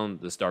 zooming down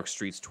the dark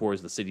streets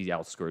towards the city's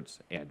outskirts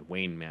and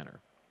Wayne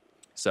Manor.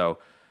 So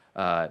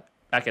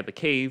back at the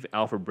cave,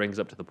 Alfred brings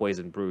up to the boys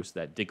and Bruce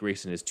that Dick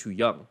Grayson is too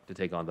young to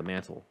take on the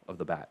mantle of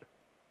the Bat.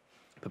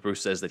 But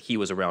Bruce says that he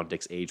was around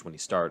Dick's age when he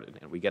started,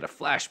 and we get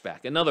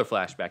another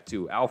flashback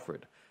to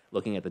Alfred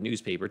looking at the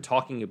newspaper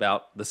talking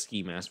about the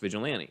ski mask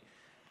vigilante.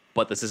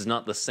 But this is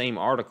not the same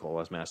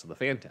article as Mask of the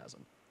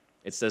Phantasm.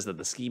 It says that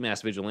the ski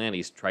mask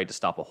vigilantes tried to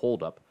stop a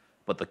holdup,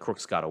 but the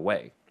crooks got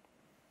away.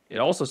 It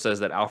also says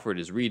that Alfred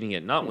is reading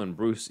it not when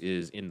Bruce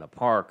is in the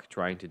park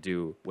trying to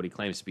do what he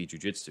claims to be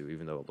jiu-jitsu,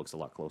 even though it looks a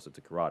lot closer to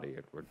karate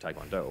or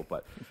taekwondo.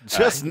 But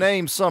just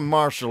name some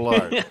martial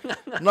art.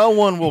 No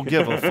one will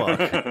give a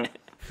fuck.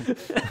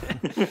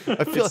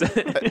 I feel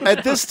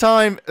at this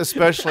time,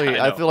 especially,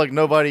 I feel like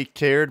nobody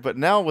cared. But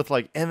now with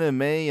like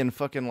MMA and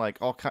fucking like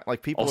all kind,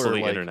 like people also are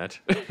the like, internet.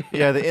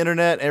 Yeah, the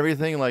internet,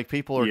 everything. Like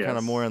people are kind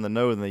of more in the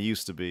know than they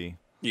used to be.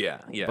 Yeah.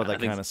 But that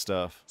kind of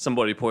stuff.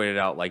 Somebody pointed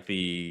out like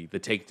the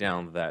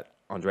takedown that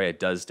Andrea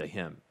does to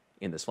him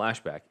in this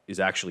flashback is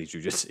actually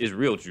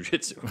real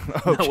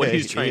jujitsu. Okay, what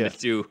he's trying to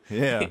do.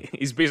 Yeah.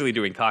 He's basically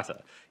doing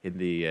kata in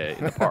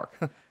the park.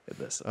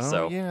 This. Oh,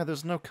 so, yeah,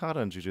 there's no kata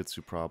in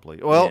jiu-jitsu probably.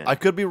 Well, yeah. I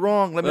could be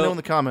wrong. Let me know in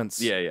the comments.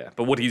 Yeah.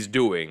 But what he's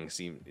doing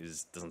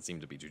doesn't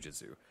seem to be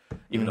jiu-jitsu,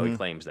 even though he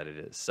claims that it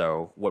is.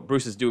 So what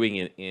Bruce is doing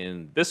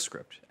in this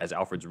script, as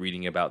Alfred's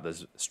reading about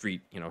this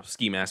street,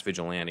 ski mask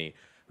vigilante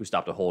who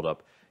stopped a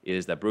holdup,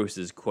 is that Bruce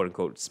is,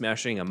 quote-unquote,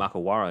 smashing a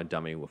Makawara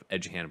dummy with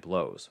edge-hand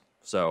blows.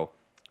 So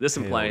this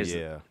implies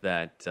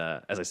that,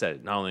 as I said,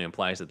 it not only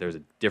implies that there's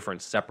a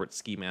different, separate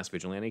ski mask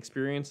vigilante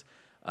experience,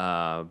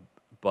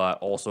 but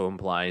also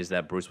implies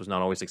that Bruce was not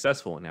always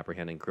successful in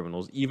apprehending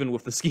criminals, even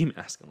with the ski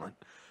mask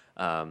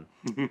on.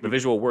 The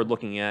visual we're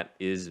looking at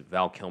is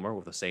Val Kilmer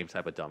with the same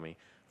type of dummy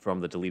from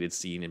the deleted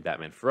scene in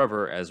Batman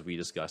Forever, as we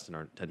discussed in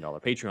our $10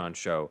 Patreon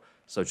show,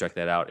 so check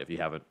that out if you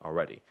haven't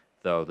already.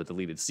 Though the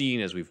deleted scene,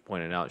 as we've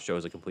pointed out,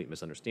 shows a complete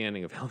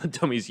misunderstanding of how the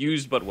dummy's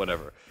used, but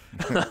whatever.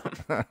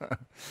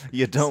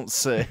 You don't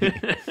say.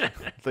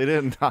 They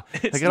didn't.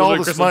 They get all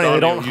this money. They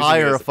don't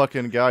hire a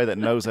fucking guy that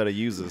knows how to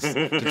use this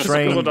to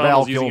train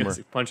Val Kilmer.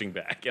 Punching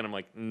back, and I'm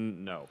like,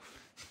 no.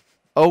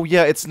 Oh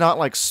yeah, it's not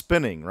like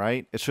spinning,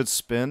 right? It should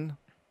spin.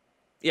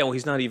 Yeah, well,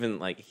 he's not even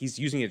like he's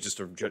using it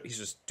he's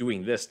just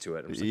doing this to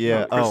it.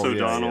 Yeah. Chris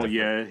O'Donnell.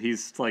 Yeah,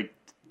 he's like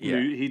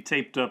he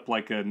taped up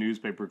like a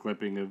newspaper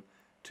clipping of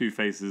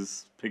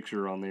Two-Face's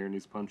picture on there, and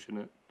he's punching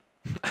it.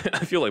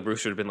 I feel like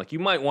Bruce should have been like, you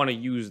might want to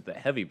use the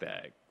heavy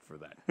bag for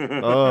that.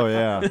 Oh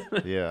yeah,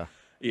 yeah,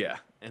 yeah.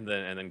 And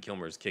then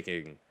Kilmer's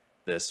kicking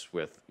this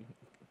with,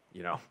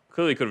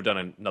 clearly could have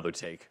done another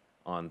take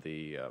on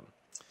the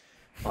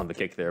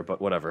kick there,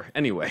 but whatever.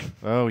 Anyway.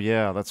 Oh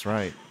yeah, that's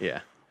right. Yeah.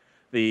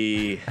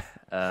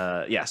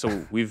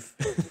 So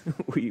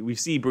we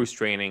see Bruce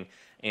training,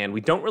 and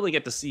we don't really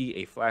get to see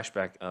a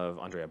flashback of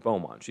Andrea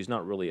Beaumont. She's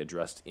not really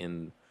addressed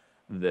in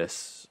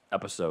this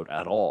episode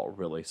at all,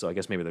 really. So I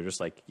guess maybe they're just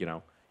like,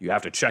 you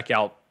have to check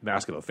out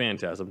Mask of the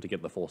Phantasm to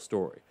get the full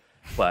story.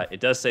 But it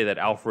does say that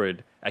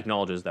Alfred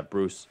acknowledges that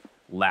Bruce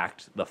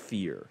lacked the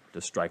fear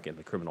to strike in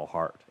the criminal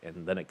heart.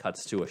 And then it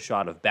cuts to a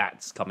shot of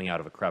bats coming out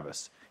of a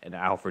crevice. And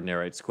Alfred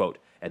narrates, quote,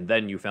 "And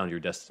then you found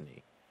your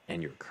destiny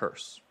and your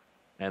curse."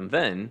 And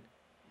then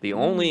the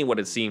only, what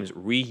it seems,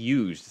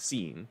 reused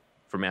scene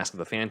for Mask of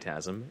the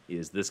Phantasm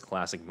is this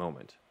classic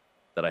moment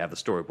that I have the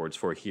storyboards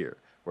for here,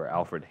 where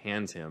Alfred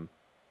hands him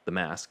the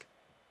mask.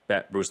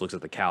 Bruce looks at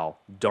the cowl,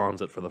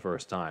 dons it for the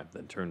first time,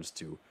 then turns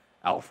to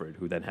Alfred,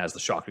 who then has the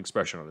shocked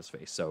expression on his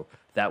face. So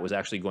that was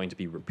actually going to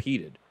be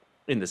repeated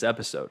in this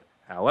episode.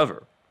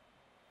 However,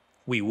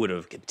 we would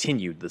have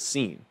continued the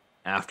scene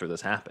after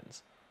this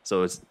happens.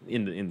 So it's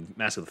in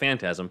Mask of the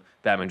Phantasm,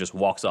 Batman just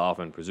walks off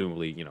and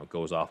presumably,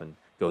 goes off and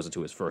goes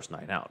into his first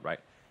night out, right?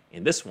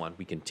 In this one,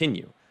 we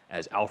continue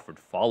as Alfred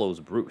follows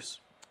Bruce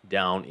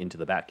down into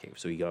the Batcave.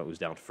 So he goes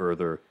down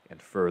further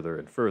and further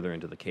and further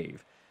into the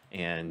cave.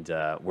 And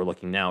we're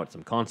looking now at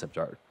some concept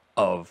art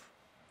of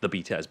the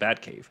BTAS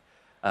Batcave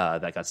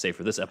that got saved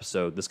for this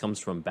episode. This comes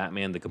from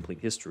Batman: The Complete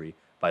History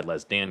by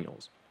Les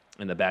Daniels.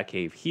 And the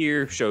Batcave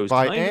here shows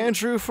by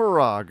Andrew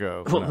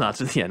Farago. Well, not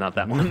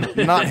that one.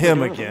 Not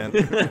him again.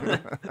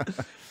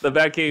 The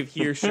Batcave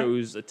here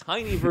shows a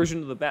tiny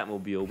version of the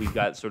Batmobile. We've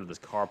got sort of this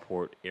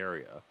carport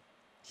area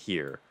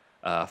here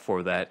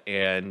for that.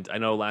 And I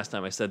know last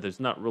time I said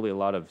there's not really a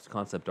lot of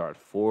concept art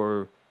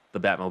for the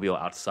Batmobile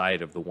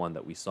outside of the one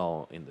that we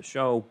saw in the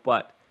show,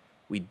 but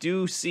we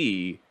do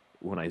see,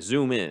 when I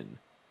zoom in,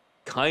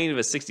 kind of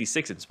a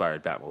 66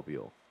 inspired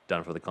Batmobile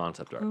done for the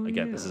concept art.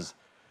 Again, this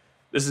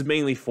is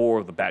mainly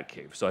for the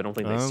Batcave, so I don't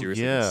think they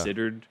seriously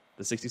considered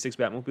the 66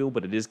 Batmobile,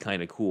 but it is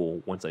kind of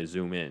cool once I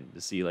zoom in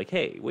to see, like,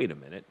 hey, wait a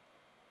minute,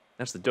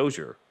 that's the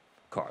Dozier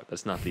car.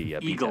 That's not the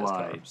BTAS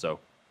car. So,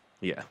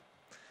 yeah.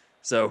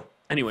 So,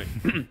 anyway,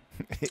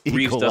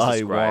 Reeves does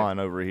describe Juan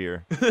over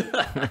here.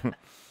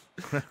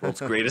 World's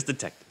greatest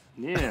detective.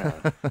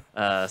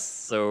 Yeah.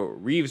 So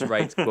Reeves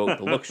writes, quote,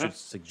 "The look should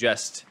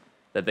suggest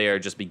that they are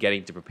just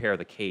beginning to prepare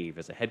the cave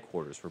as a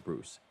headquarters for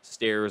Bruce.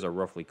 Stairs are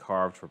roughly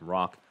carved from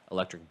rock,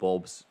 electric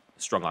bulbs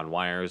strung on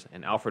wires,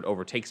 and Alfred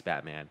overtakes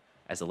Batman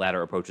as the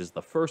latter approaches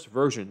the first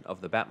version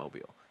of the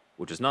Batmobile,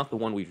 which is not the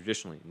one we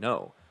traditionally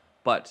know.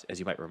 But, as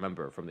you might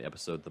remember from the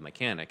episode The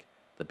Mechanic,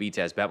 the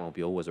BTAS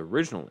Batmobile was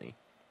originally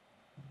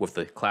with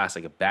the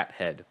classic bat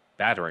head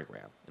battering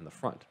ram in the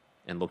front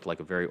and looked like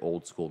a very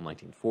old school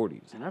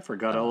 1940s. And I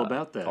forgot all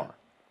about that. Car.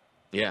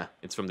 Yeah,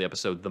 it's from the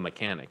episode The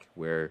Mechanic,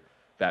 where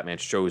Batman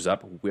shows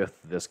up with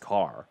this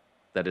car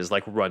that is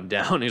like run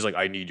down. He's like,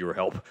 I need your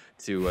help,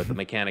 to the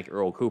mechanic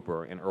Earl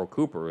Cooper. And Earl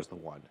Cooper is the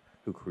one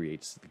who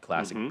creates the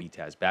classic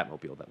BTAS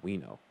Batmobile that we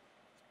know.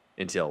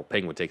 Until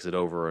Penguin takes it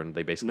over and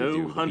they basically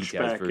do the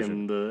Hunchback BTAS version.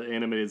 in the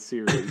animated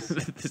series.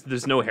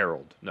 There's no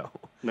Herald, no.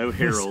 No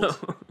Herald,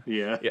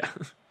 yeah. Yeah.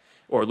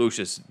 Or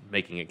Lucius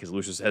making it, because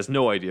Lucius has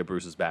no idea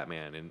Bruce is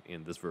Batman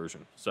in this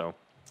version. So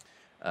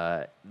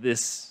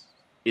this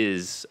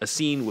is a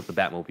scene with the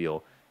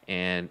Batmobile,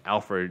 and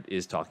Alfred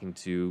is talking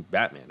to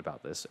Batman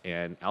about this,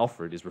 and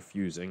Alfred is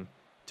refusing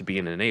to be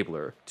an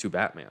enabler to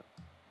Batman.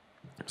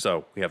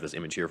 So we have this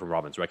image here from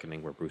Robin's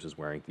Reckoning where Bruce is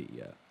wearing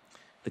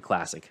the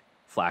classic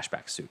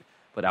flashback suit.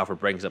 But Alfred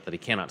brings up that he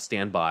cannot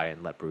stand by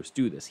and let Bruce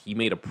do this. He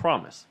made a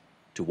promise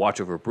to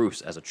watch over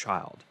Bruce as a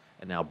child,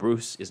 and now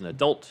Bruce is an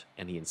adult,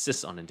 and he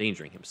insists on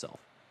endangering himself.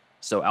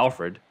 So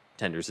Alfred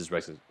tenders his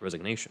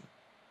resignation.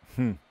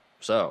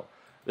 So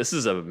this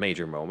is a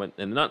major moment,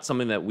 and not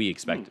something that we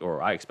expect,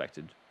 or I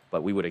expected,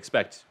 but we would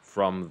expect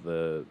from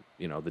the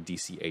the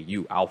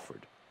DCAU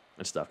Alfred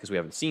and stuff, because we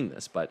haven't seen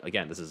this. But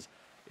again, this is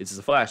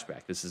a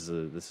flashback. This is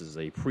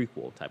a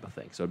prequel type of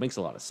thing, so it makes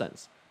a lot of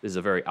sense. This is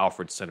a very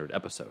Alfred-centered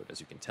episode, as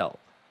you can tell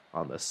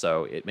on this.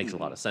 So it makes a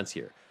lot of sense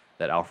here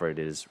that Alfred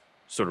is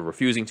sort of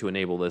refusing to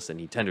enable this, and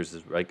he tenders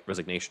his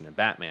resignation, and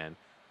Batman,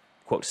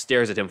 quote,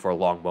 stares at him for a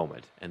long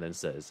moment and then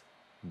says,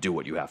 "Do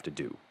what you have to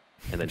do,"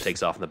 and then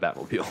takes off in the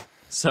Batmobile.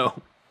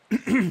 So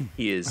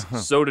he is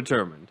so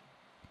determined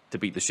to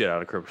beat the shit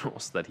out of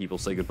criminals that he will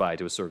say goodbye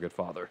to his surrogate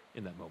father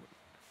in that moment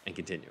and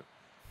continue.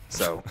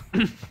 So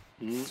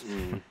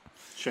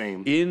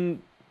shame.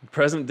 In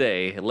present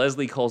day,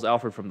 Leslie calls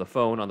Alfred from the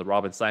phone on the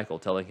Robin cycle,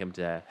 telling him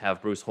to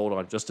have Bruce hold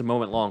on just a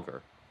moment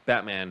longer.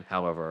 Batman,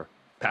 however,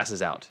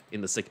 passes out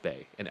in the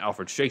sickbay, and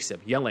Alfred shakes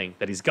him, yelling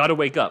that he's got to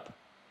wake up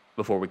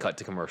before we cut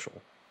to commercial.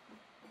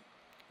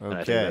 Okay. And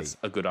I think that's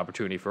a good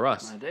opportunity for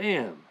us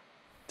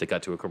to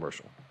cut to a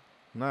commercial.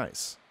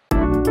 Nice.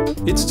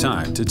 It's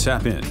time to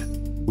tap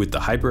in with the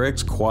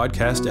HyperX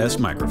Quadcast S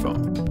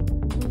microphone.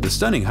 The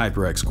stunning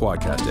HyperX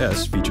Quadcast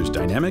S features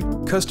dynamic,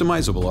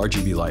 customizable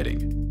RGB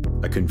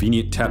lighting, a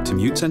convenient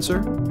tap-to-mute sensor,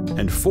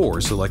 and 4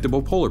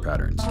 selectable polar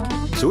patterns,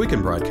 so it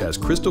can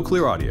broadcast crystal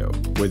clear audio,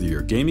 whether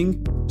you're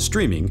gaming,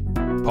 streaming,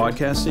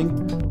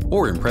 podcasting,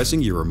 or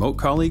impressing your remote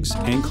colleagues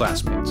and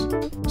classmates.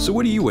 So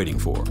what are you waiting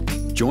for?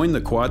 Join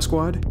the Quad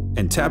Squad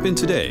and tap in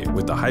today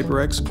with the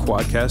HyperX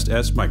Quadcast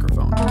S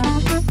microphone.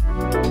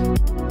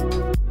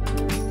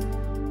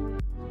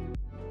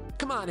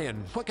 Come on in.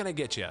 What can I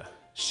get you?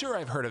 Sure,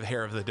 I've heard of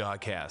Hair of the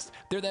Dogcast.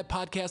 They're that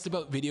podcast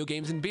about video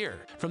games and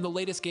beer. From the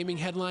latest gaming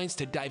headlines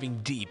to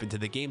diving deep into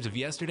the games of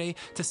yesterday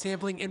to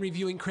sampling and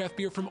reviewing craft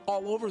beer from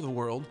all over the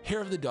world,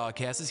 Hair of the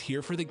Dogcast is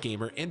here for the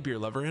gamer and beer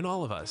lover in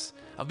all of us.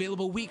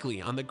 Available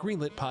weekly on the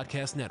Greenlit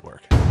Podcast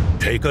Network.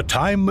 Take a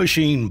time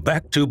machine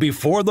back to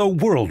before the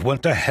world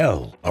went to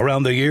hell,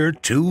 around the year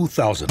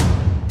 2000.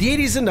 The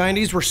 80s and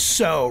 90s were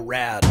so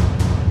rad.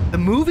 The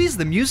movies,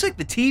 the music,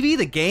 the TV,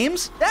 the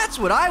games, that's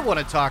what I want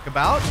to talk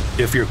about.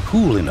 If you're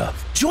cool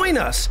enough, join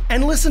us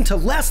and listen to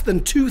Less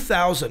Than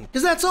 2000,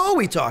 because that's all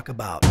we talk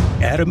about.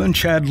 Adam and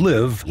Chad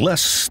live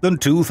less than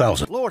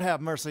 2000. Lord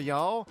have mercy,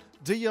 y'all.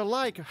 Do you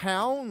like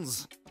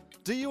hounds?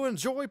 Do you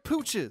enjoy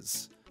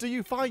pooches? Do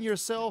you find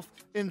yourself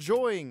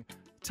enjoying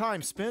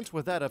time spent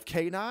with that of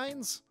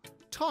canines?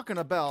 Talking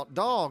about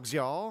dogs,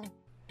 y'all.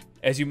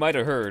 As you might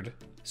have heard,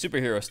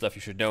 Superhero Stuff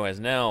You Should Know has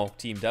now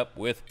teamed up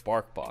with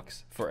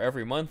BarkBox. For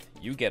every month,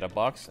 you get a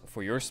box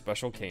for your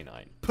special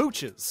canine.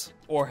 Pooches.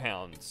 Or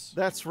hounds.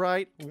 That's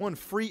right. One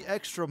free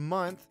extra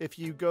month if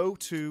you go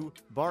to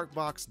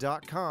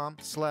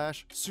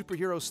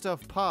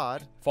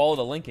barkbox.com/superherostuffpod. Follow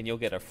the link and you'll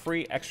get a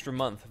free extra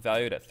month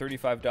valued at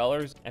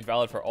 $35 and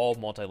valid for all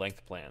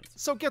multi-length plans.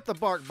 So get the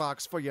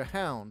BarkBox for your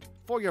hound,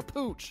 for your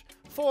pooch,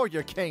 for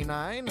your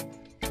canine.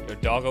 Your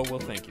doggo will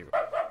thank you.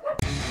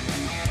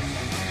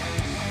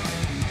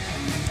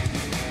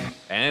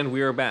 And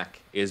we are back.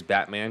 Is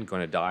Batman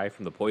going to die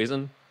from the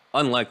poison?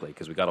 Unlikely,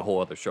 because we got a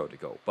whole other show to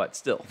go. But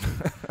still,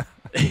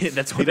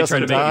 that's what they're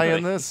trying to die make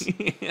in this.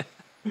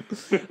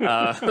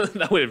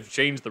 That would have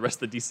changed the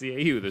rest of the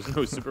DCAU. There's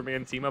no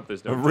Superman team up.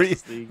 There's no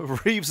Justice League.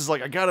 Reeves is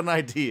like, I got an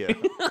idea.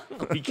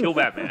 We kill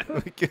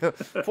Batman.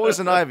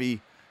 Poison Ivy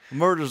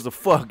murders the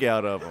fuck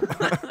out of him.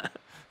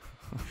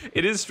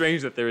 It is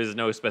strange that there is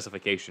no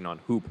specification on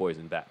who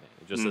poisoned Batman.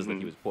 It just says that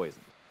he was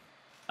poisoned.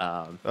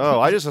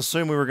 I just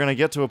assumed we were going to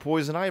get to a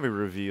Poison Ivy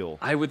reveal.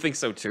 I would think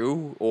so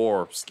too,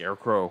 or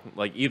Scarecrow,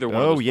 like either one.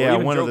 Oh of those, yeah,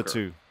 one Joker. of the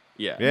two.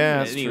 Yeah,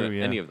 that's true.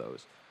 Yeah. Any of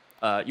those.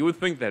 You would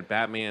think that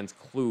Batman's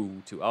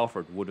clue to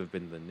Alfred would have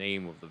been the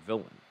name of the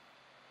villain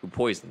who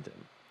poisoned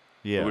him.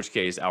 Yeah. In which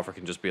case, Alfred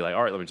can just be like,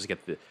 "All right, let me just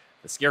get the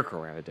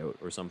Scarecrow antidote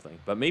or something."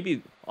 But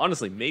maybe,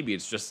 honestly, maybe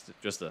it's just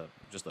a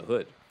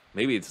hood.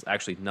 Maybe it's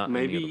actually not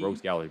any of the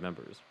Rogues Gallery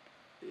members.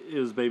 It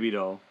was Baby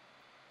Doll.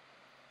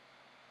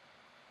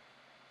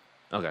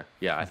 Okay,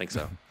 yeah, I think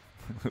so.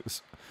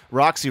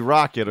 Roxy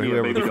Rocket or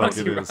whoever the fuck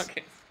it is.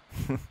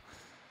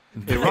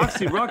 Hey,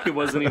 Roxy Rocket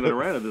wasn't even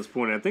around at this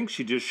point. I think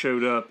she just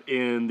showed up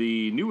in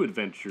the New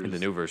Adventures. In the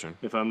new version.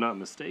 If I'm not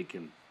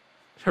mistaken.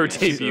 Her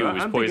debut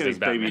was poisoning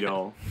Batman. Baby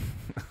Doll.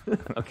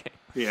 Okay.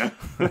 Yeah.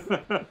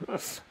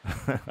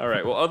 All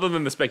right, well, other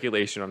than the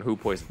speculation on who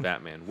poisoned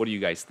Batman, what do you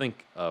guys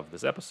think of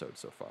this episode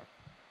so far?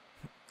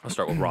 I'll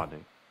start with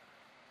Rodney.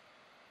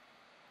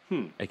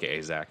 AKA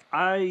Zach.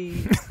 I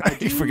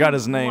do He forgot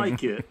his name.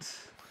 like it.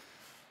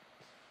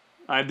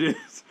 I do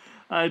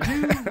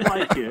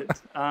like it.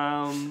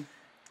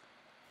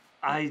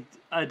 I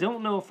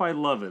don't know if I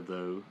love it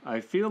though. I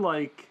feel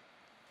like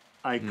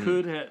I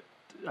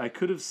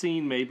could have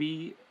seen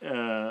maybe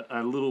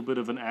a little bit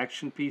of an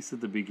action piece at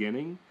the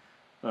beginning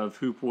of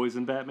who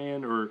poisoned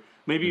Batman, or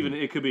maybe even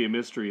it could be a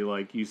mystery.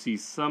 Like you see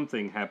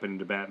something happening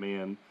to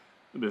Batman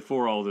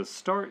before all this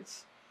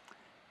starts,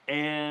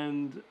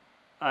 and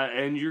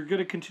you're going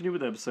to continue with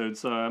the episode,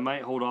 so I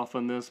might hold off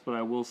on this, but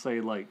I will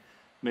say, like,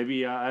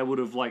 maybe I would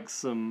have liked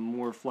some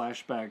more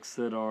flashbacks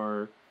that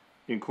are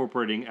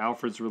incorporating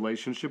Alfred's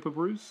relationship with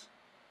Bruce,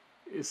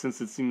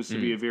 since it seems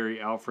to be a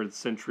very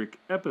Alfred-centric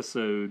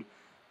episode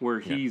where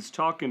he's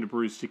talking to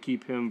Bruce to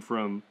keep him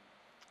from,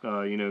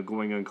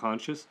 going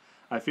unconscious.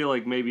 I feel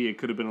like maybe it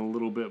could have been a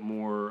little bit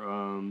more,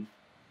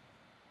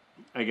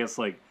 I guess,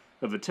 like,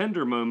 of a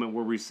tender moment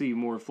where we see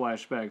more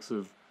flashbacks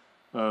of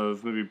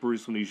maybe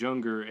Bruce when he's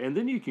younger, and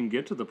then you can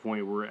get to the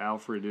point where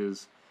Alfred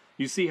is...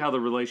 You see how the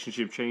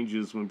relationship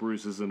changes when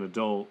Bruce is an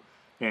adult,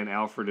 and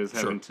Alfred is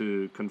having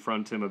to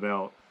confront him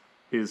about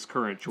his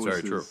current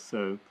choices. Very true.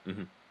 So,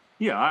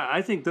 yeah,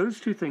 I think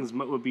those two things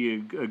would be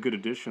a good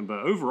addition, but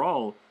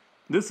overall,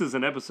 this is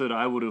an episode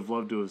I would have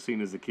loved to have seen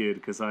as a kid,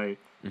 because I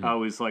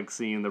always like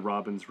seeing the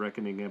Robin's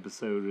Reckoning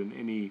episode, and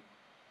any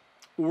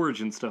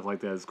origin stuff like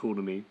that is cool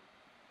to me.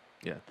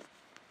 Yeah.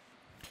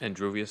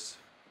 Androvius?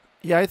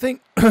 Yeah, I think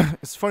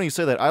it's funny you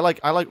say that. I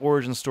like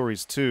origin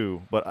stories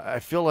too, but I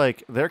feel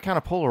like they're kind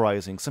of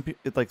polarizing. Some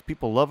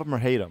people love them or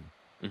hate them.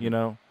 You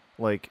know,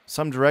 like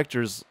some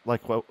directors,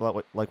 like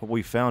what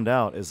we found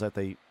out is that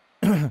they,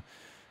 want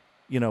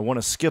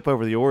to skip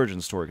over the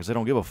origin story because they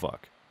don't give a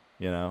fuck.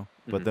 You know,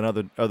 but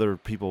then other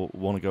people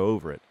want to go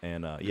over it,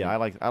 and I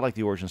like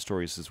the origin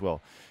stories as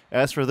well.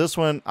 As for this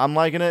one, I'm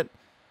liking it.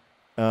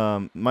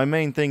 My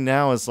main thing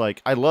now is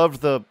like I loved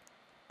the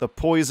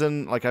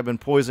poison, like I've been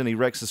poisoned, he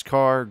wrecks his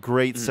car,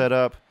 great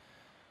setup,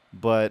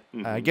 but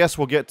I guess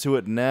we'll get to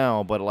it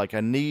now, but like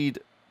I need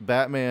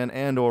Batman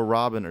and or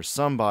Robin or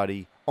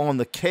somebody on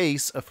the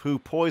case of who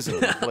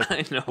poisoned him. Like,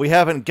 I know. We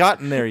haven't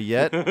gotten there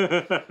yet,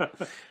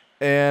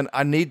 and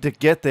I need to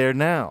get there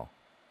now.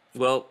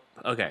 Well,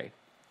 okay.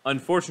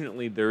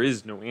 Unfortunately, there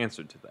is no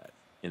answer to that.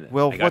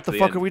 Well, what the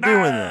fuck are we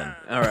doing then?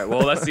 All right,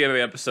 well, that's the end of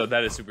the episode.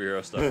 That is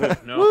superhero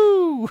stuff. No?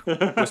 Woo!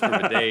 Whisper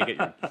Bidet, get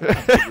your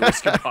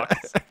whisker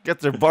box.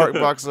 Get their bark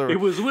box. It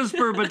was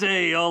Whisper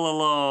Bidet all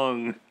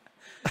along.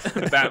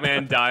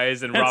 Batman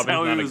dies, and Robin's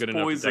not a good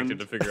enough poisoned.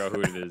 detective to figure out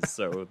who it is.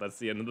 So that's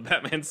the end of the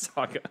Batman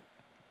saga.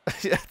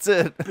 That's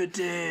it.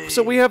 Bidet.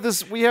 So we have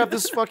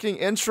this fucking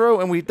intro,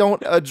 and we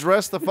don't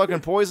address the fucking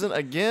poison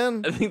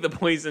again? I think the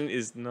poison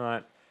is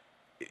not...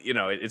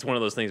 it's one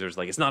of those things where it's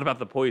like, it's not about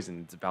the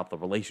poison, it's about the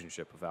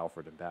relationship of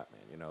Alfred and Batman,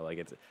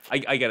 like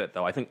I get it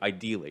though. I think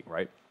ideally,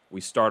 right,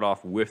 we start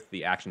off with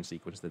the action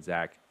sequence that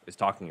Zach is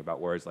talking about,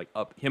 where it's like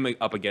him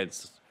up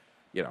against,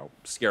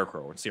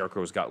 Scarecrow, and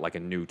Scarecrow's got like a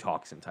new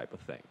toxin type of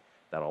thing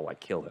that'll like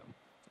kill him,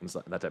 and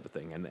that type of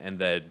thing, and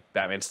then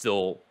Batman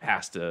still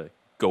has to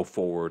go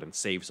forward and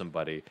save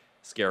somebody.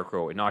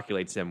 Scarecrow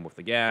inoculates him with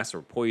the gas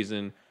or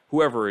poison,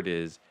 whoever it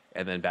is,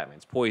 and then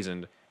Batman's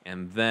poisoned,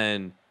 and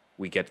then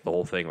we get to the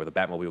whole thing where the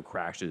Batmobile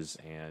crashes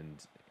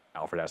and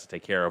Alfred has to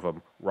take care of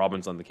him.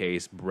 Robin's on the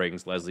case,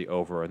 brings Leslie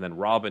over, and then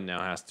Robin now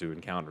has to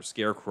encounter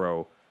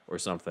Scarecrow or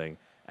something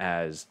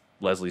as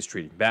Leslie's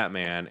treating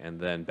Batman, and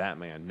then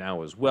Batman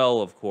now as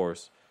well, of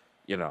course.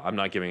 I'm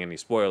not giving any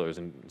spoilers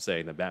and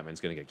saying that Batman's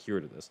going to get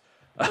cured of this.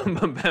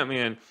 But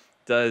Batman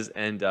does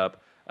end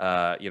up,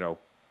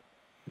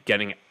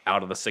 getting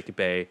out of the sick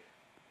bay,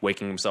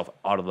 waking himself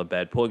out of the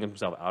bed, pulling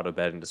himself out of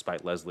bed, and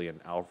despite Leslie and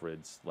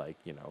Alfred's,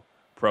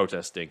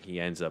 protesting, he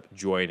ends up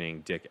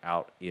joining Dick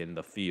out in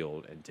the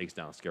field and takes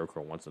down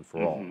Scarecrow once and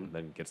for all, and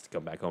then gets to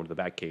come back home to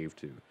the Batcave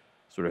to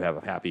sort of have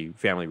a happy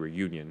family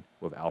reunion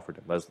with Alfred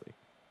and Leslie.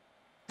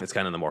 It's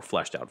kind of the more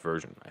fleshed out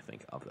version, I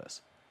think, of this.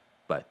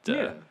 But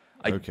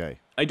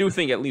I do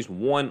think at least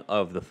one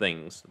of the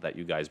things that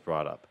you guys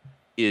brought up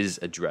is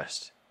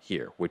addressed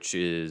here, which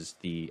is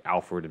the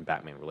Alfred and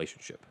Batman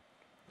relationship.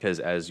 Because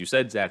as you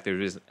said, Zach, there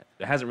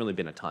hasn't really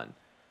been a ton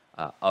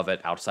of it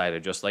outside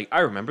of just like, I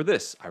remember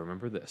this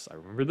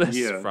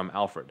from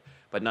Alfred,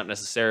 but not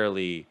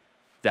necessarily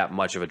that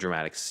much of a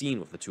dramatic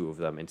scene with the two of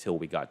them until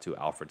we got to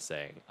Alfred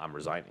saying, I'm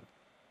resigning,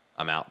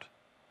 I'm out.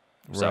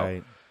 Right.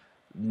 So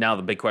now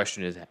the big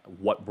question is,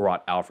 what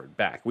brought Alfred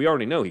back? We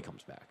already know he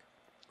comes back.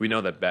 We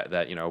know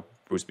that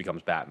Bruce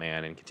becomes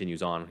Batman and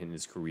continues on in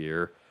his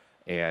career,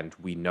 and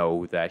we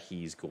know that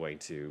he's going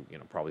to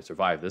probably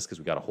survive this because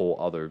we got a whole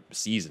other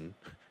season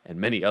and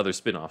many other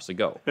spin-offs to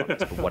go on this,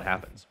 but what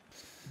happens?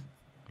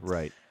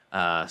 Right.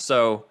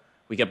 So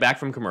we get back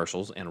from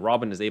commercials, and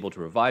Robin is able to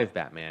revive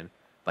Batman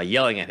by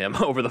yelling at him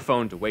over the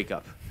phone to wake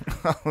up.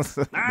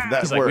 That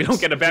He's like, we don't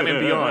get a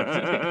Batman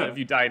Beyond if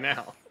you die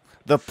now.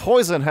 The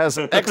poison has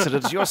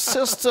exited your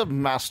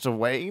system,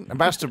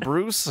 Master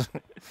Bruce.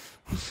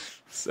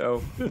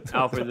 So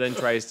Alfred then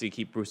tries to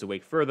keep Bruce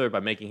awake further by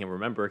making him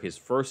remember his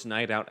first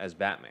night out as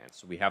Batman.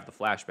 So we have the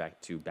flashback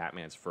to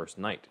Batman's first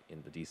night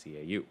in the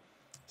DCAU.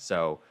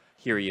 So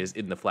here he is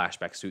in the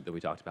flashback suit that we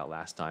talked about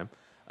last time.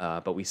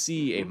 But we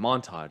see a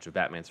montage of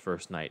Batman's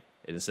first night.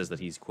 And it says that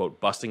he's,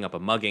 quote, busting up a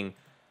mugging,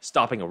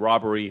 stopping a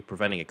robbery,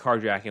 preventing a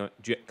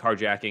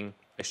carjacking,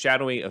 a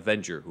shadowy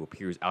Avenger who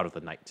appears out of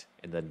the night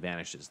and then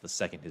vanishes the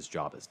second his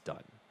job is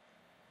done.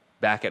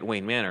 Back at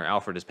Wayne Manor,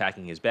 Alfred is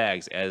packing his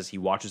bags as he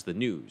watches the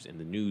news, and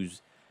the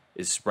news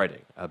is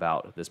spreading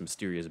about this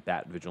mysterious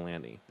Bat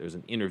vigilante. There's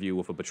an interview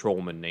with a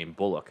patrolman named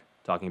Bullock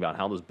talking about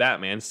how this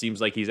Batman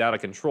seems like he's out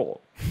of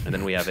control. And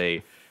then we have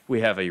a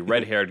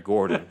red-haired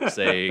Gordon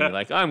saying,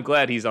 like, I'm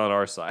glad he's on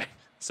our side.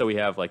 So we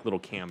have, like, little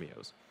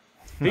cameos.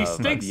 He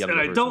stinks, and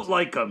I don't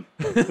like him.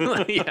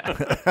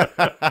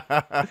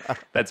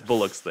 That's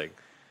Bullock's thing.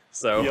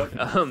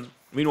 So,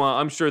 meanwhile,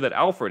 I'm sure that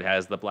Alfred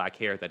has the black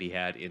hair that he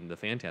had in the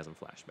Phantasm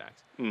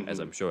flashbacks, as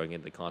I'm showing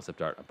in the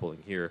concept art I'm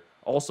pulling here.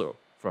 Also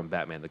from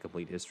Batman: The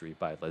Complete History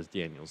by Les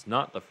Daniels,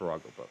 not the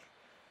Farrago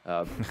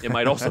book. It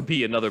might also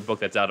be another book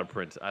that's out of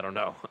print. I don't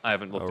know. I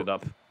haven't looked it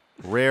up.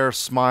 Rare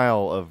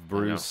smile of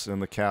Bruce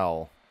and the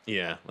cowl.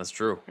 Yeah, that's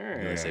true.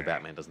 They say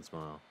Batman doesn't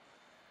smile.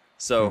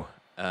 So,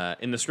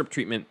 in the script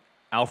treatment,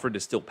 Alfred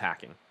is still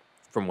packing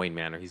from Wayne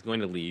Manor. He's going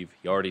to leave.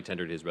 He already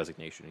tendered his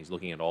resignation. He's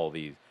looking at all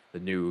the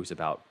news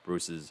about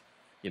Bruce's,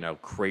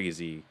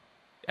 crazy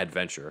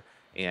adventure.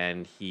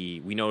 And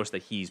we notice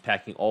that he's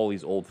packing all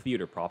these old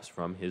theater props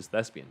from his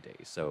thespian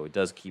days. So it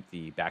does keep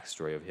the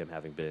backstory of him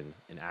having been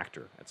an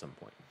actor at some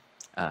point.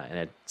 And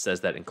it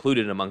says that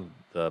included among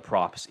the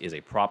props is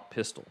a prop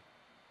pistol.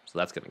 So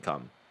that's going to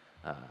come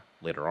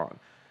later on.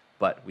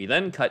 But we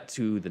then cut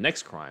to the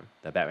next crime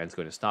that Batman's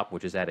going to stop,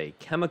 which is at a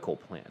chemical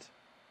plant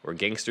where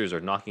gangsters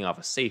are knocking off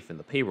a safe in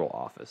the payroll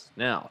office.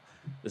 Now,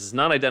 this is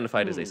not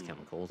identified as Ace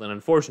Chemicals, and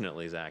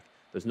unfortunately, Zach,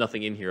 there's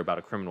nothing in here about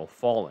a criminal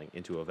falling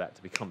into a vat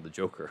to become the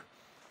Joker.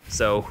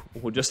 So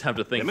we'll just have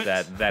to think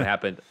that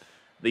happened.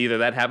 Either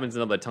that happens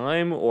another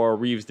time, or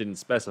Reeves didn't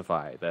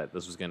specify that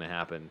this was going to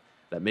happen,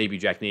 that maybe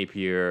Jack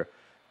Napier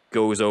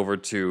goes over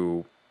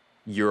to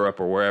Europe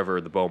or wherever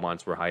the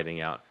Beaumonts were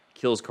hiding out,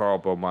 kills Carl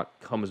Beaumont,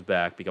 comes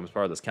back, becomes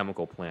part of this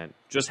chemical plant,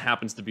 just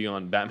happens to be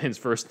on Batman's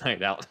first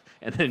night out,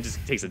 and then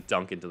just takes a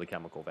dunk into the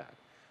chemical vat.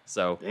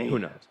 So, who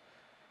knows?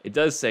 It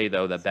does say,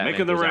 though, that Batman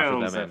making the goes after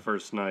rounds Batman. that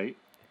first night.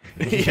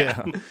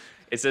 Yeah.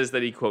 It says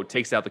that he, quote,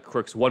 takes out the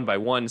crooks one by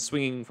one,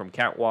 swinging from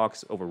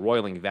catwalks over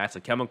roiling vats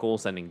of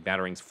chemicals, sending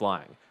batterings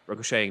flying.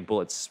 Ricocheting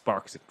bullets,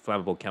 sparks, and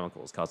flammable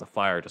chemicals cause a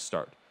fire to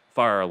start.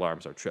 Fire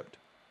alarms are tripped.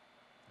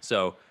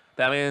 So,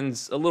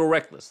 Batman's a little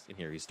reckless in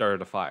here. He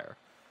started a fire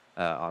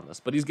on this,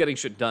 but he's getting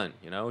shit done.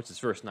 It's his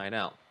first night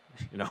out.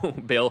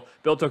 Bill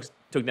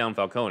took down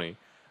Falcone,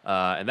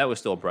 and that was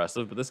still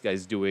impressive. But this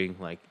guy's doing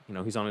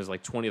he's on his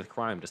 20th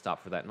crime to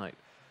stop for that night.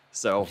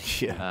 So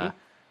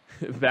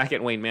back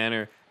at Wayne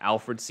Manor,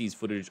 Alfred sees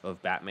footage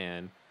of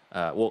Batman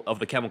of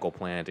the chemical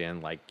plant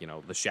and like,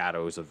 the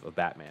shadows of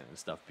Batman and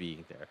stuff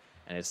being there.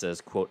 And it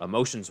says, quote,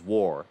 emotions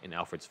war in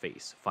Alfred's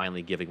face,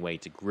 finally giving way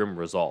to grim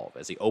resolve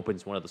as he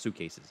opens one of the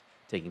suitcases,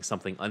 taking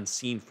something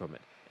unseen from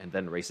it, and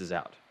then races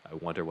out. I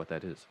wonder what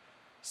that is.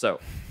 So,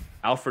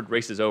 Alfred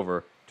races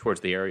over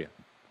towards the area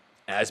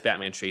as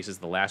Batman chases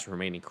the last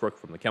remaining crook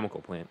from the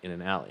chemical plant in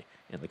an alley.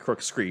 And the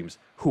crook screams,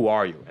 "Who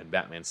are you?" And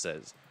Batman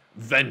says,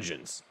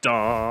 "Vengeance."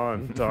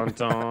 Dun, dun,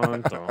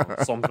 dun,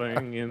 dun.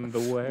 Something in the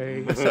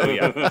way. So,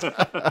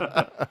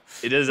 yeah.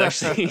 It does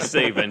actually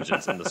say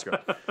vengeance in the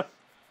script.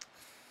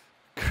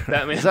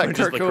 Batman is that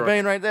Kurt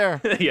Cobain right there?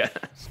 Yeah.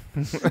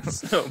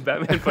 So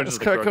Batman punches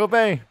the Kurt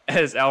Cobain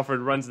as Alfred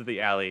runs to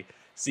the alley,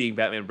 seeing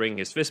Batman bring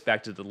his fist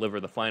back to deliver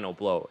the final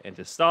blow. And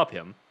to stop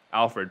him,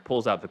 Alfred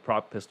pulls out the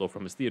prop pistol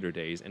from his theater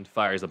days and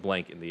fires a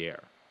blank in the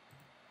air.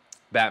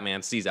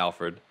 Batman sees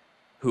Alfred,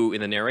 who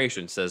in the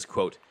narration says,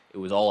 quote, "It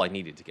was all I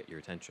needed to get your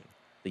attention.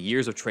 The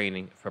years of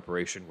training and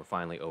preparation were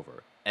finally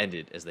over,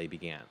 ended as they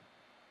began,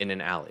 in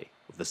an alley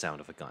with the sound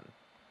of a gun."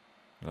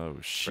 Oh,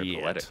 shit. Very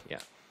poetic, yeah.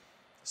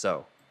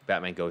 So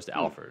Batman goes to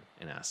Alfred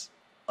and asks,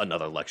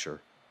 "Another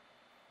lecture?"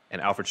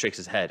 And Alfred shakes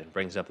his head and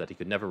brings up that he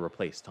could never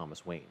replace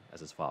Thomas Wayne as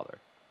his father.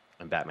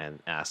 And Batman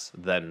asks,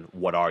 "Then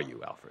what are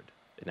you, Alfred?"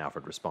 And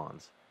Alfred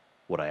responds,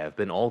 "What I have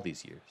been all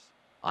these years.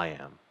 I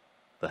am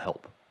the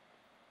help."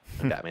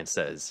 And Batman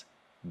says,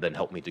 "Then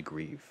help me to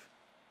grieve."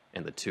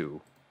 And the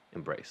two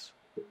embrace.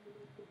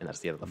 And that's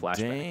the end of the flashback.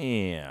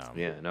 Damn.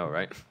 Yeah, I know,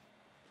 right?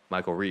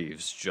 Michael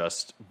Reaves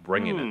just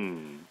bringing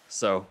it.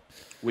 So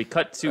we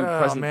cut to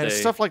present day.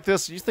 Stuff like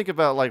this, you think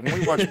about like when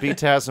we watched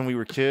BTAS when we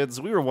were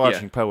kids, we were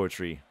watching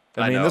poetry.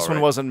 I mean, this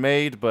one wasn't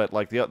made, but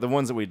like the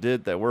ones that we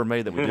did that were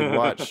made that we did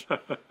watch,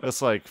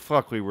 it's like,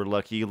 fuck, we were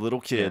lucky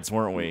little kids,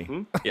 weren't we?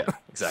 Mm-hmm. Yeah,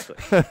 exactly.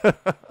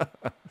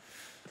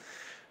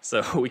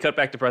 So we cut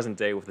back to present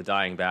day with the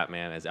dying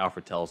Batman as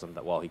Alfred tells him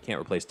that while he can't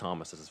replace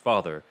Thomas as his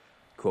father,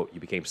 quote, "You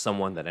became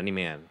someone that any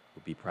man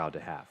would be proud to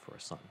have for a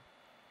son."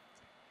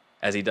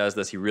 As he does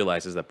this, he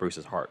realizes that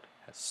Bruce's heart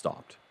has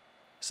stopped.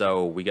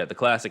 So we get the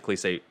classic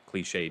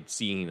cliched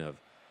scene of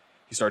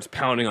he starts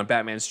pounding on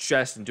Batman's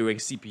chest and doing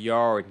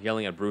CPR and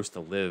yelling at Bruce to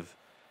live.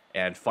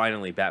 And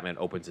finally, Batman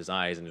opens his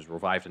eyes and is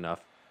revived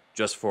enough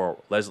just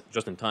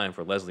in time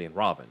for Leslie and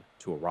Robin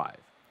to arrive.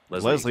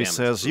 Leslie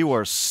says, "You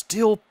are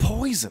still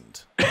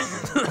poisoned.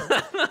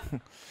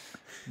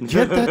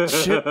 Get that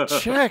shit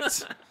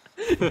checked.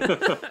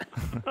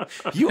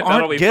 You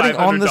aren't getting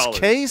on this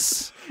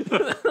case?"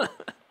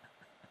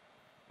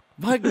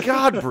 My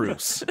God,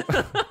 Bruce.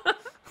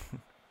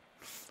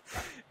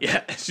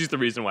 Yeah, she's the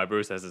reason why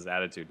Bruce has this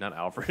attitude, not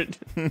Alfred.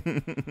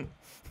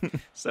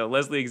 So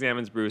Leslie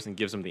examines Bruce and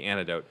gives him the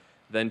antidote,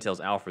 then tells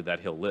Alfred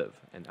that he'll live.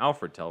 And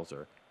Alfred tells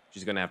her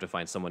she's going to have to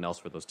find someone else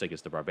for those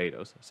tickets to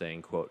Barbados,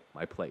 saying, quote,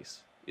 "My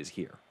place is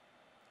here,"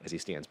 as he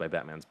stands by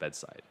Batman's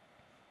bedside.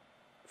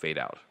 Fade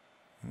out.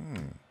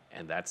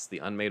 And that's the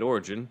unmade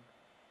origin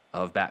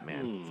of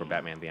Batman for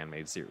Batman the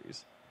Animated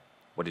Series.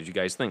 What did you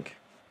guys think?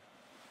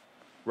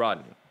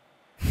 Rodney.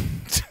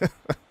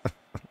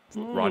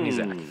 Rodney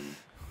Zach.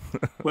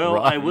 Well,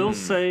 I will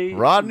say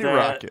Rodney that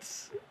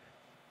Rocket.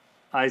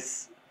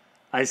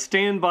 I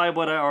stand by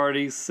what I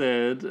already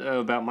said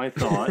about my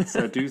thoughts.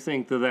 I do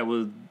think that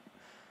was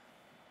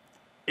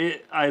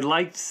it. I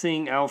liked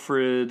seeing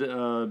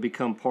Alfred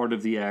become part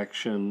of the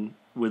action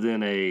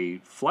within a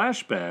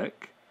flashback,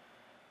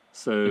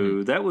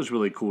 so that was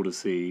really cool to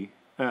see.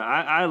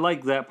 I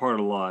like that part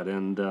a lot,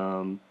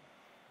 and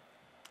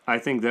I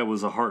think that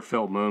was a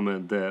heartfelt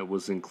moment that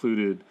was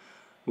included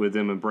with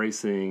them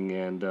embracing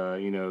and,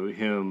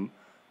 him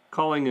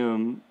calling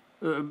him,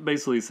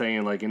 basically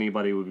saying, like,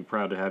 anybody would be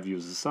proud to have you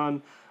as a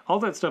son. All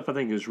that stuff I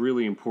think is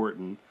really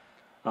important.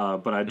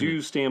 But I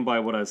do stand by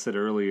what I said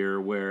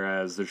earlier,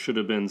 whereas there should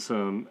have been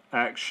some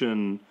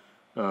action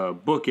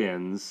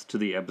bookends to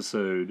the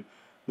episode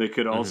that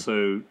could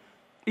also,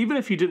 even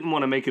if you didn't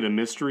want to make it a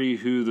mystery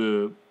who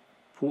the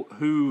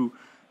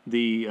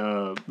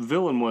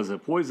villain was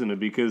that poisoned him,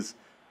 because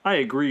I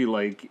agree,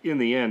 like, in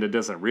the end, it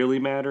doesn't really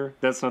matter.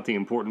 That's not the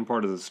important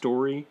part of the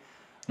story.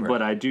 Right.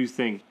 But I do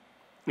think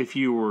if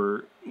you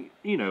were,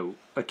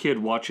 a kid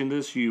watching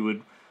this,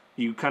 you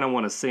kind of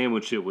want to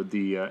sandwich it with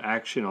the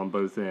action on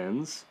both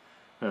ends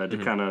to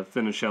kind of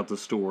finish out the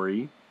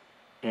story.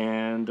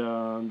 And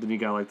then you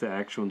got, like, the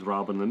action with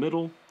Robin in the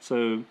middle.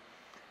 So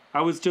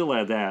I would still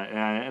add that.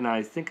 And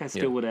I think I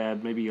still would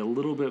add maybe a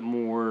little bit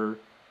more,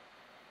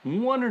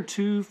 one or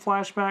two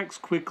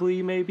flashbacks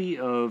quickly maybe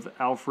of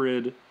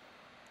Alfred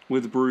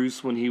with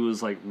Bruce when he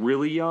was, like,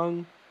 really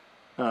young.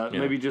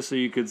 Maybe just so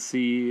you could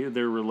see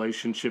their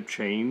relationship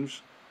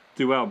change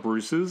throughout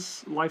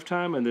Bruce's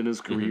lifetime and then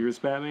his career as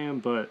Batman.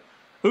 But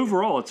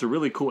overall, it's a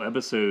really cool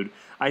episode.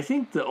 I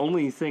think the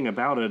only thing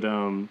about it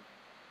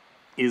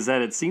is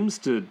that it seems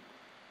to...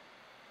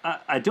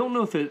 I don't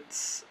know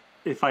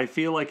if I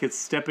feel like it's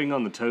stepping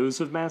on the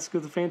toes of Mask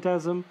of the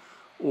Phantasm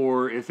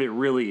or if it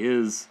really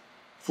is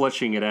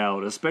fleshing it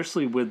out,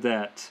 especially with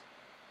that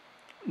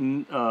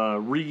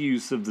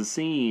reuse of the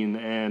scene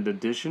and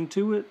addition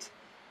to it.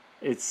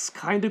 It's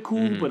kind of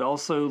cool, but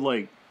also,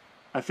 like,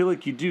 I feel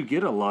like you do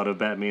get a lot of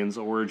Batman's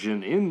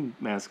origin in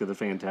Mask of the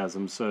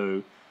Phantasm,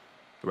 so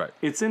right.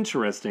 It's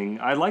interesting.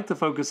 I like the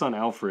focus on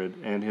Alfred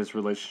and his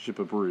relationship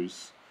with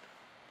Bruce.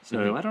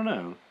 So I don't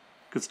know.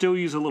 Could still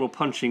use a little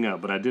punching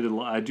up, but I do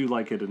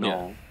like it and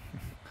all.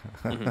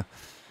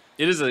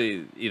 It is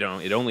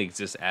it only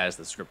exists as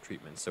the script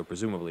treatment, so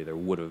presumably there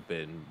would have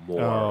been more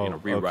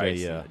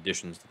rewrites and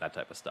additions to that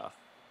type of stuff.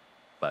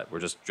 But we're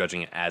just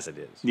judging it as it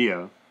is.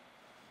 Yeah.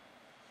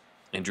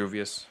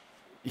 Andruvius?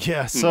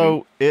 Yeah,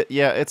 so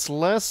it's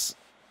less.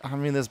 I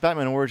mean, there's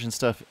Batman origin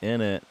stuff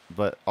in it,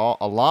 but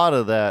a lot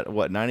of that,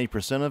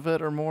 90% of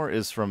it or more,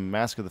 is from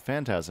Mask of the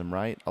Phantasm,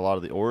 right? A lot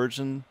of the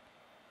origin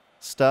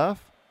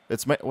stuff.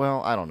 It's I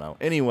don't know.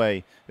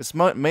 Anyway, it's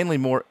mainly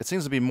more. It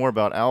seems to be more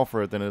about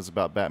Alfred than it is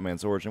about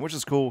Batman's origin, which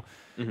is cool.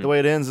 The way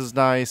it ends is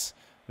nice,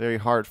 very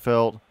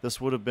heartfelt.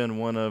 This would have been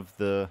one of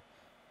the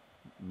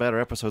better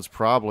episodes,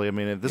 probably. I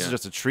mean, if this is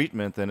just a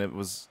treatment, then it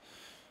was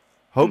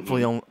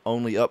hopefully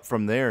only up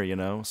from there,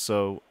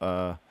 So,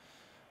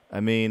 I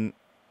mean,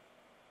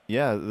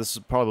 yeah, this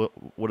probably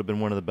would have been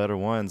one of the better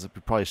ones. You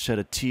probably shed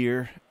a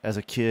tear as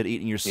a kid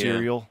eating your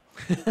cereal.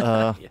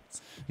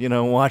 Yes.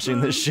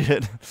 Watching this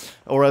shit,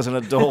 or as an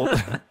adult,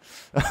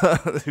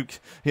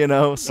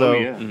 So,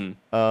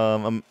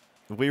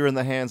 we were in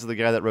the hands of the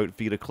guy that wrote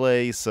Vita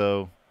Clay,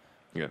 so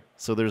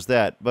there's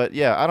that. But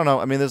yeah, I don't know.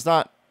 I mean, there's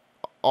not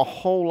a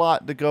whole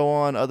lot to go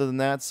on other than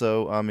that.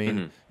 So, I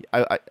mean,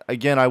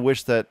 I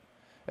wish that.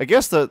 I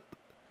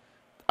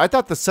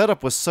thought the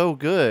setup was so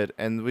good,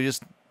 and we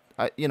just.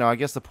 I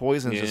guess the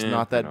poison's just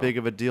not that big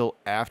of a deal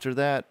after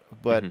that,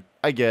 but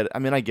I get it. I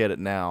mean, I get it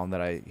now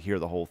that I hear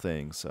the whole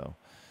thing. So,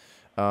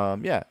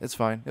 it's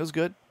fine. It was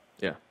good.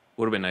 Yeah,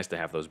 would have been nice to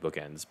have those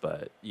bookends,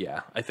 but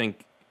I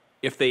think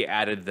if they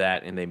added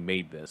that and they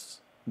made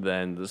this,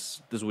 then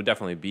this would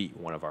definitely be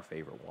one of our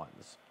favorite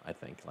ones. I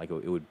think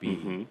it would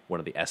be one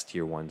of the S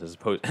tier ones,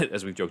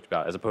 as we've joked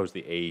about, as opposed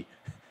to the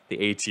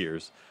A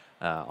tiers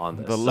on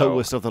this. The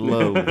lowest of the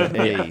low,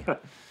 the A.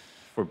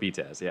 For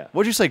BTAS, yeah.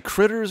 What'd you say,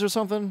 Critters or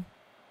something?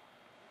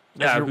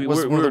 Yeah,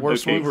 was one of the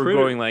worst ones? We're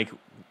going like...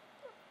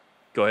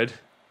 Go ahead.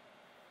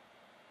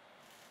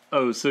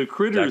 Oh, so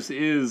Critters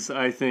is,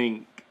 I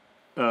think,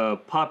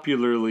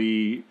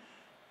 popularly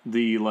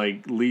the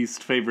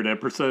least favorite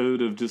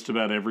episode of just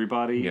about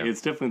everybody. Yeah.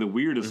 It's definitely the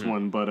weirdest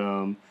one, but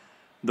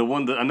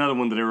another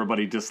one that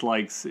everybody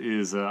dislikes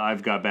is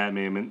I've Got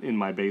Batman in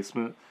My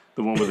Basement.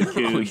 The one with the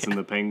kids and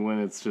the penguin.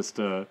 It's just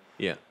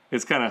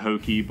it's kind of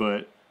hokey,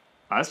 but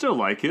I still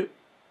like it.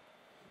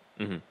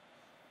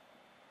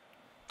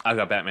 I've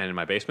Got Batman in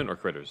My Basement or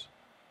Critters?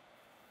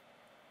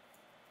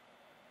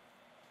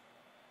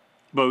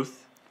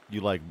 Both.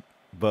 You like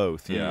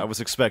both, yeah. I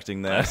was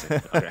expecting that.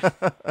 Okay.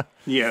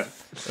 Yeah.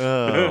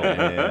 Oh,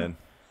 man.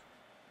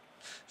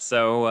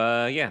 So,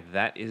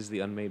 that is the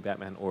Unmade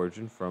Batman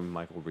origin from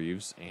Michael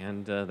Reaves,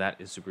 and that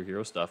is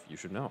superhero stuff you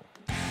should know.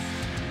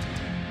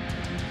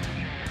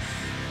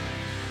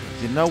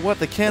 You know what?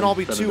 They can't all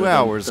be 2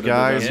 hours,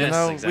 guys. Yes,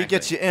 exactly. We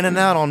get you in and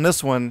out on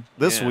this one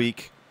this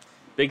week.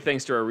 Big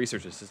thanks to our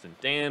research assistant,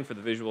 Dan, for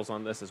the visuals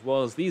on this, as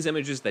well as these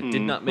images that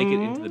did not make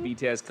it into the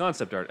BTAS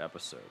concept art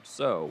episode.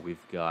 So we've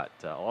got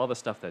all the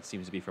stuff that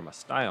seems to be from a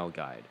style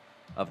guide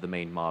of the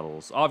main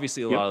models.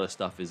 Obviously, a lot of the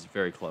stuff is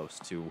very close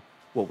to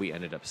what we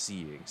ended up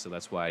seeing, so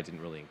that's why I didn't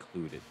really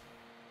include it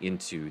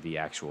into the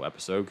actual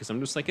episode, because I'm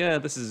just like,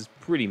 this is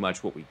pretty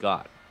much what we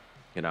got,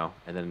 And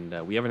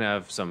then we even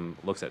have some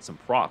looks at some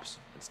props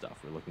and stuff.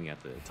 We're looking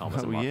at the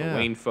Thomas and Martha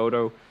Wayne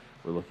photo.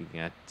 We're looking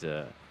at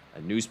a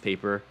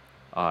newspaper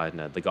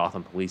on the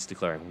Gotham police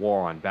declaring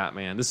war on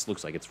Batman. This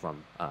looks like it's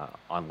from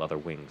On Leather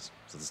Wings.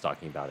 So it's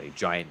talking about a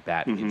giant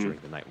bat injuring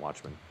the Night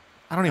Watchman.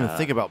 I don't even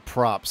think about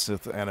props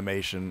with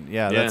animation.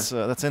 That's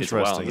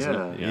interesting.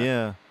 Wild,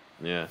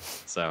 yeah.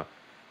 So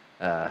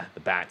the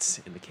bats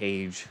in the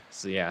cage.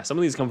 So some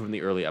of these come from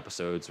the early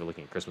episodes. We're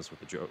looking at Christmas with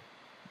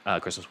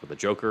the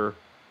Joker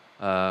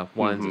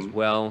ones as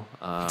well.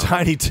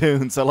 Tiny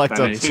Toons. I like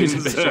the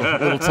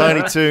little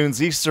Tiny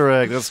Toons Easter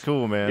egg. That's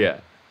cool, man.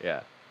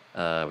 Yeah.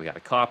 We got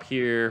a cop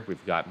here.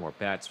 We've got more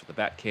bats for the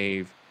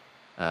Batcave.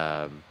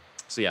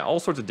 All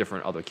sorts of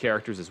different other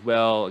characters as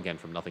well. Again,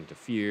 from Nothing to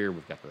Fear.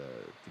 We've got the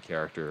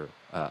character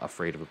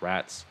Afraid of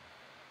Rats.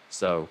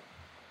 So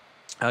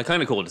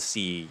kind of cool to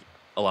see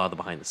a lot of the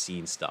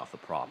behind-the-scenes stuff, the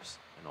props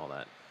and all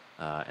that.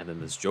 And then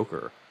this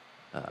Joker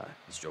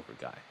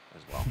guy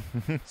as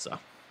well. So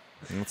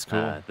that's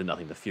cool. The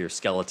Nothing to Fear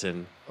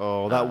skeleton.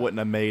 Oh, that wouldn't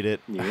have made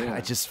it. Yeah.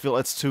 I just feel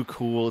it's too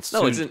cool. It's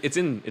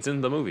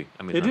in the movie.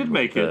 I mean, it did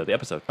make it the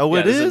episode. Oh,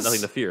 it is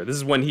Nothing to Fear. This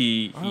is when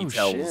he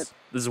tells. Shit.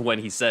 This is when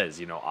he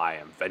says, I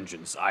am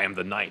vengeance. I am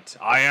the night.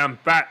 I am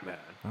Batman.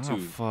 Oh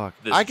fuck!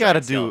 I gotta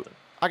do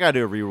a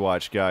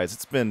rewatch, guys.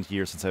 It's been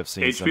years since I've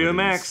seen HBO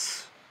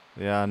Max.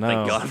 Yeah, I know.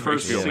 Thank God for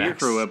first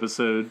Scarecrow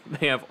episode.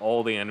 They have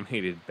all the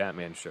animated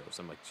Batman shows.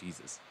 I'm like,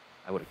 Jesus.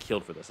 I would have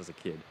killed for this as a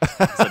kid.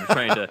 Instead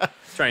of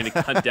trying to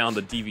cut down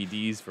the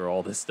DVDs for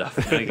all this stuff.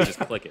 Now you can just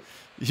click it.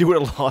 You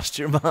would have lost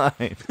your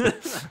mind.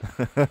 Just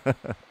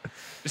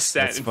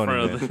sat in front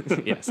of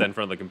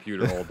the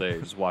computer all day,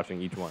 just watching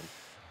each one.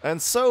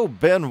 And so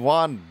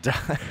Benoit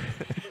died.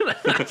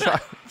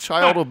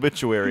 Child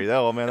obituary.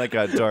 Oh, man, that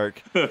got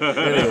dark.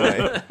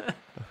 Anyway.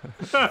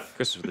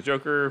 Christopher the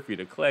Joker,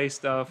 Frida Clay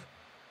stuff.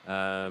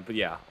 But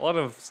yeah, a lot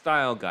of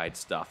style guide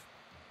stuff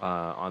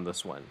on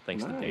this one.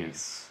 Thanks to Dan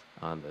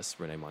on this,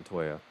 Renee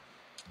Montoya.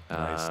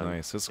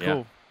 Nice. That's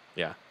cool.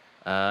 Yeah.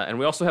 And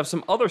we also have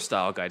some other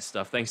style guide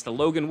stuff thanks to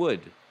Logan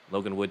Wood.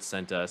 Logan Wood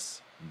sent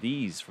us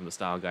these from the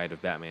style guide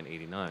of Batman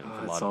 89. Oh,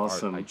 a lot of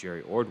art by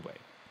Jerry Ordway.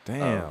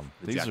 Damn,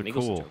 these Jack are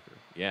Nicholson cool. Joker.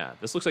 Yeah,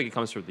 this looks like it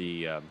comes from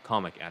the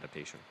comic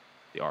adaptation,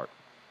 the art.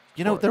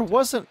 You know, there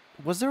wasn't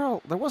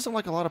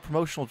like a lot of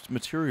promotional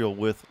material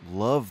with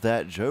 "Love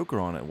That Joker"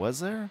 on it, was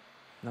there?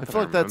 Not I that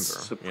feel like that's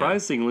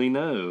surprisingly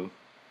no.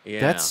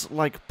 Yeah. That's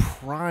like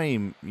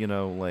prime,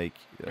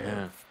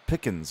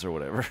 Pickens or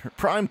whatever.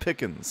 Prime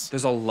Pickens.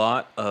 There's a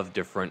lot of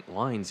different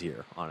lines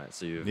here on it.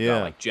 So you've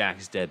got like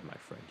Jack's dead, my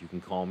friend. You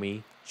can call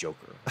me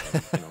Joker.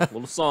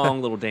 Little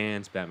song, little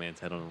dance, Batman's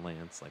head on a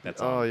lance. Like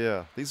that's Oh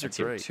yeah, these are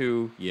great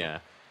too. Yeah.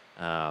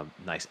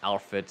 Nice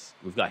outfit.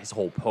 We've got his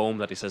whole poem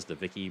that he says to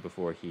Vicky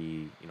before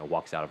he,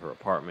 walks out of her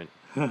apartment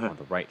on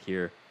the right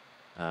here.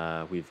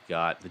 We've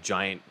got the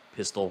giant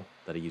pistol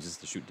that he uses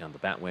to shoot down the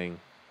Batwing.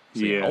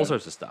 So all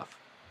sorts of stuff.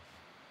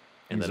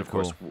 And then, of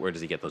course, where does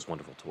he get those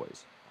wonderful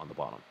toys on the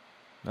bottom?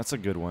 That's a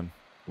good one.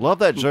 Love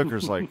That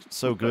Joker's like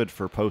so good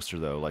for a poster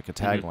though, like a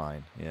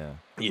tagline. Yeah.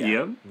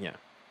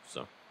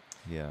 So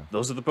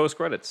those are the post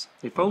credits.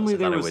 If only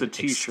there was a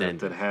T-shirt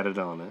that had it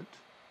on it.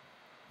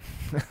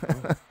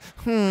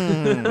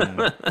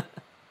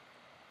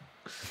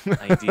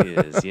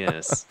 Ideas,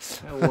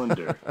 yes. I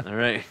wonder. All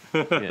right.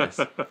 Yes.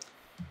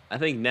 I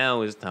think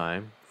now is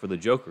time for the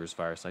Joker's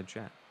Fireside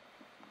Chat.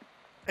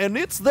 And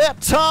it's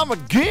that time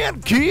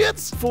again,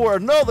 kids, for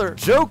another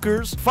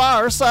Joker's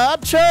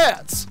Fireside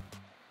Chats.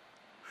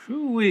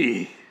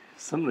 Shoo-wee.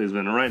 Somebody's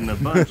been writing a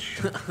bunch.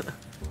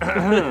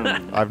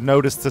 I've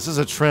noticed this is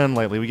a trend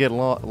lately. We get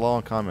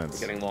long comments.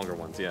 Getting longer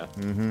ones, yeah.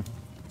 Mm-hmm.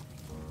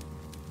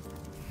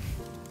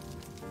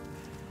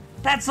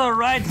 That's all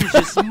right. It's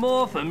just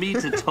more for me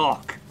to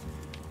talk.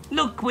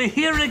 Look, we're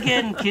here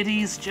again,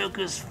 kiddies.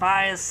 Joker's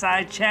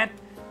Fireside Chat.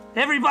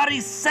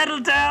 Everybody settle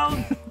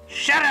down.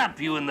 Shut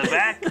up, you in the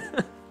back.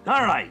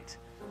 All right.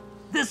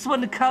 This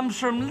one comes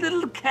from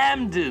Little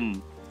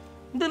Camden.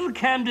 Little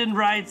Camden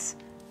writes,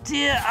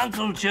 Dear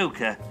Uncle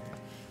Joker,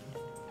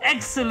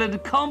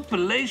 excellent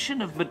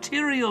compilation of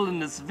material in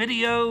this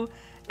video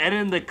and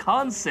in the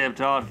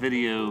concept art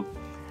video.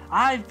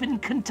 I've been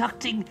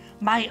conducting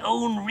my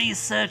own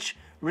research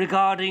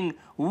regarding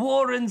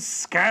Warren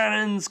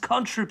Scarron's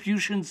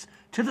contributions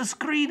to the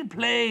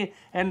screenplay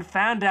and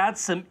found out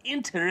some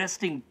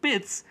interesting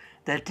bits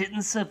that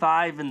didn't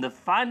survive in the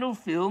final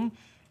film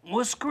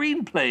or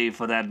screenplay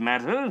for that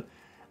matter.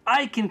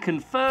 I can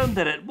confirm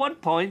that at one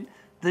point,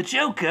 the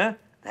Joker,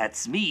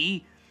 that's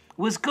me,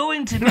 was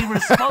going to be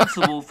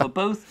responsible for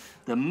both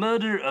the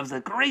murder of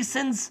the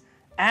Graysons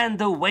and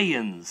the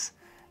Wayans.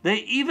 They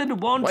even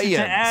wanted to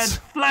add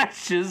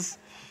flashes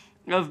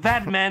of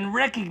Batman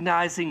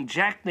recognizing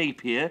Jack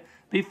Napier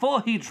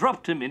before he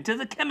dropped him into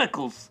the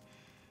chemicals,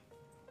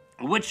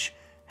 which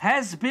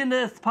has been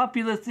a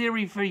popular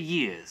theory for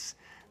years.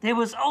 There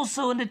was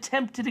also an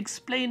attempt at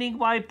explaining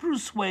why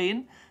Bruce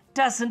Wayne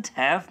doesn't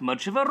have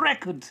much of a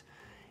record.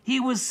 He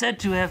was said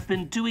to have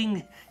been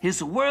doing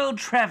his world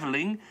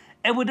traveling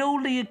and would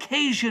only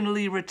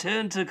occasionally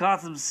return to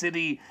Gotham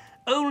City,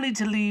 only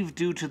to leave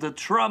due to the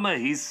trauma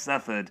he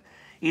suffered.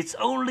 It's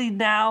only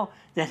now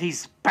that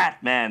he's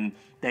Batman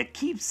that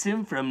keeps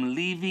him from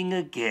leaving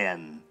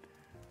again.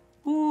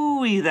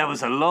 Ooh, that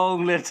was a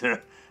long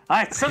letter.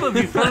 Some of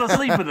you fell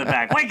asleep in the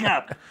back. Wake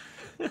up!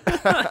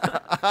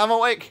 I'm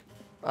awake.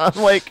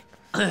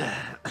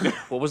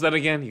 What was that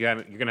again?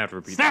 You're gonna have to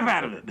repeat. Snap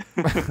out of it.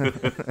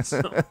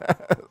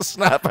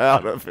 Snap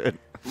out of it.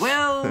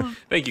 Well,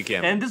 thank you,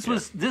 Camden. And this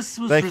was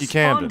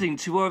responding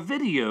to our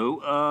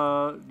video,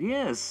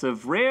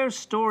 of rare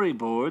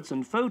storyboards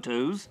and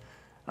photos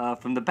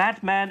from the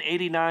Batman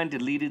 '89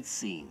 deleted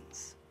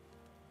scenes.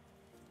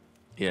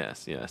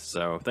 Yes.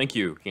 So thank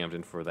you,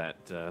 Camden, for that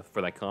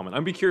comment.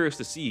 I'd be curious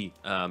to see,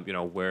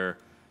 where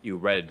you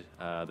read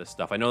this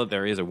stuff. I know that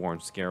there is a Warren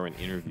Scarron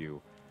interview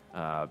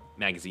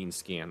magazine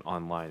scan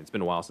online. It's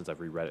been a while since I've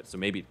reread it, so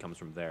maybe it comes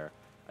from there.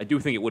 I do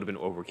think it would have been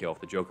overkill if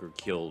the Joker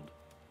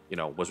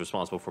was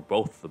responsible for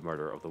both the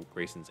murder of the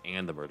Graysons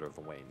and the murder of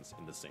the Waynes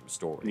in the same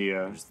story.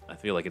 Yeah. I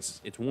feel like it's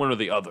one or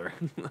the other.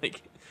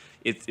 Like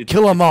it's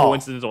kill them all.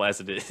 Coincidental as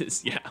it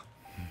is, yeah.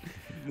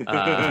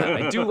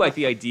 I do like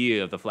the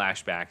idea of the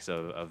flashbacks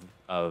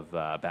of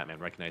Batman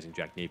recognizing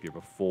Jack Napier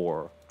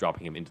before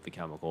dropping him into the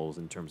chemicals,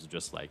 in terms of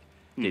just like,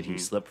 did he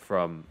slip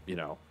from,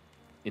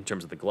 in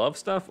terms of the glove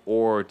stuff,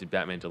 or did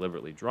Batman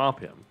deliberately drop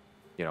him,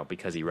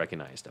 because he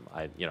recognized him?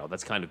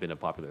 That's kind of been a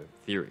popular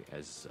theory,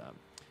 as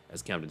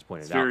Camden's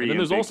pointed out. And then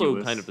there's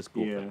also kind of this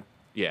cool thing.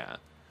 Yeah.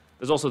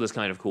 There's also this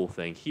kind of cool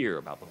thing here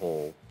about the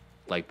whole,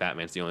 like,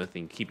 Batman's the only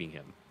thing keeping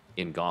him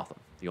in Gotham.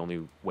 The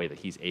only way that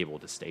he's able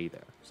to stay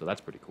there. So that's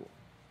pretty cool.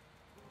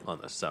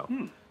 on this. So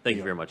thank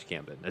you very much,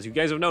 Camden. As you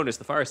guys have noticed,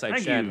 the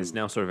Fireside Chat has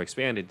now sort of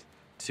expanded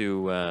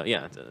to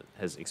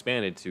has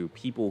expanded to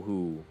people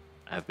who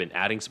have been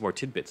adding some more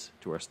tidbits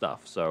to our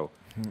stuff. So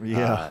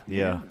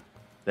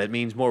that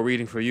means more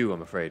reading for you,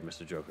 I'm afraid,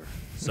 Mr. Joker.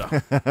 So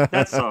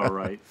that's all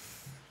right.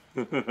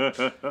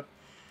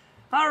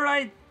 All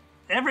right,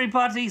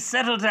 everybody,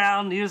 settle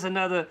down. Here's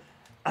another.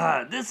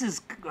 This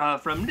is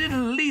from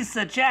Little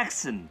Lisa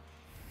Jackson.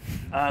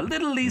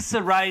 Little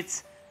Lisa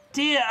writes,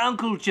 "Dear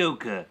Uncle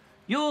Joker,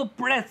 your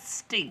breath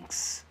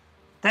stinks."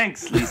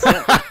 Thanks,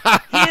 Lisa.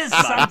 Here's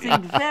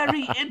something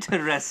very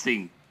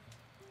interesting.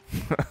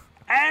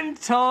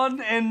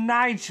 Anton and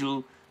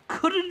Nigel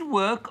couldn't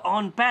work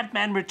on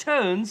Batman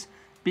Returns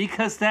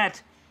because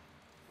that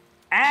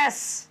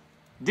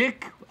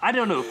Dick, I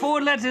don't know,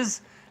 4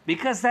 letters,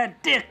 because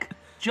that Dick,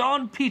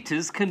 John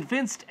Peters,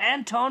 convinced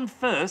Anton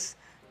first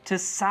to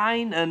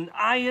sign an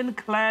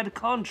ironclad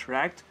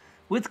contract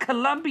with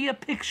Columbia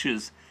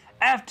Pictures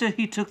after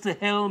he took the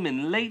helm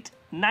in late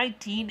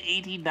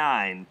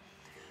 1989.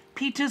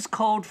 Peters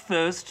called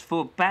first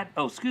for I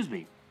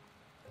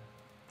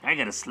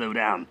gotta slow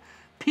down.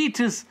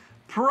 Peters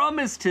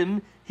promised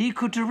him he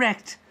could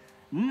direct.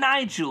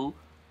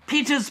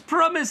 Peters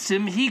promised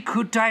him he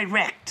could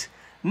direct.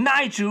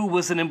 Nigel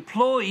was an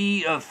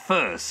employee of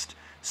First,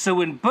 so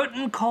when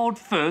Burton called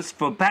first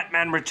for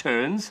Batman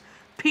Returns,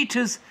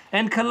 Peters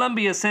and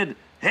Columbia said,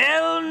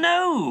 "Hell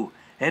no!"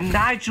 And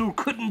Nigel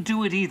couldn't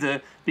do it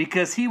either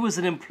because he was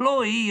an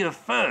employee of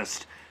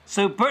First.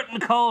 So Burton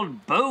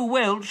called Bo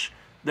Welch,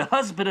 the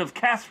husband of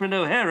Catherine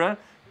O'Hara,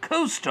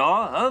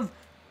 co-star of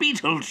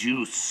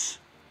Beetlejuice.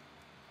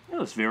 That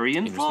was very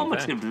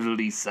informative, little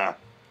Lisa.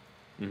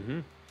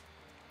 Mm-hmm.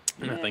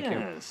 Yes. Thank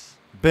you.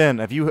 Ben,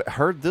 have you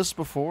heard this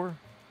before?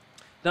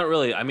 Not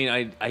really. I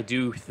mean, I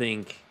do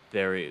think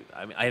there is...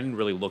 I mean, I hadn't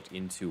really looked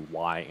into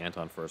why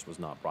Anton First was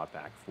not brought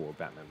back for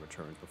Batman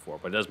Returns before,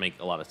 but it does make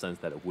a lot of sense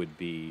that it would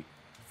be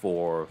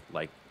for,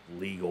 like,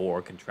 legal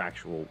or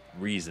contractual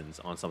reasons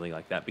on something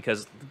like that,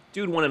 because the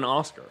dude won an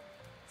Oscar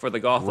for the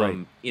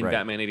Gotham in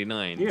Batman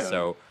 89,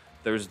 so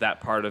there's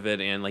that part of it,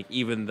 and, like,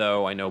 even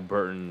though I know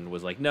Burton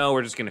was like, no,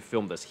 we're just going to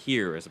film this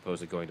here as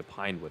opposed to going to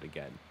Pinewood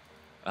again,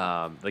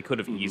 they could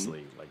have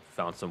easily, like,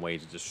 found some way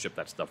to just ship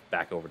that stuff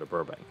back over to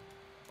Burbank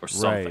or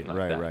something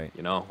like that,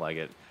 you know?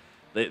 Like,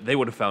 they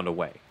would have found a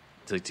way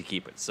to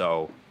keep it.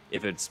 So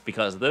if it's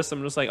because of this,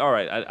 I'm just like, all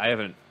right, I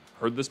haven't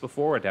heard this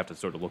before. I'd have to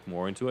sort of look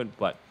more into it,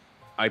 but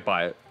I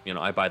buy it. You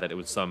know, I buy that it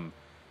was some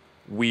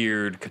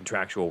weird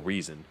contractual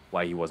reason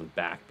why he wasn't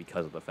back,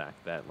 because of the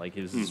fact that, like,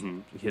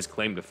 his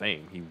claim to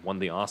fame, he won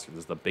the Oscar. This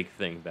is the big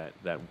thing that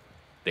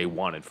they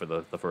wanted for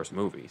the first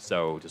movie.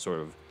 So to sort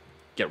of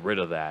get rid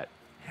of that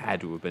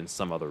had to have been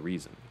some other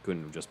reason. It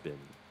couldn't have just been,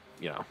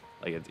 you know,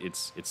 like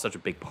it's such a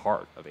big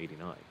part of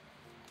 89.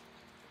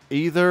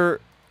 Either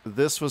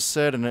this was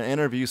said in an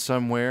interview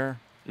somewhere,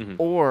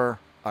 or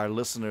our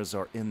listeners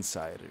are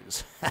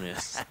insiders.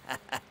 Yes.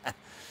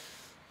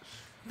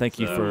 Thank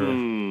you for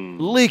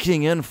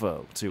leaking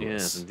info to us.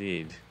 Yes,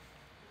 indeed.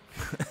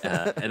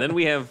 And then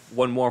we have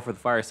one more for the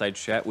Fireside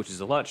Chat, which is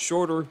a lot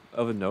shorter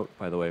of a note,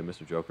 by the way,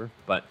 Mr. Joker.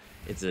 But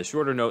it's a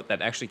shorter note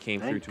that actually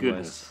came through to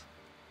us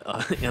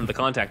in the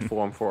contact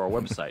form for our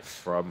website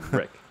from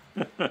Rick.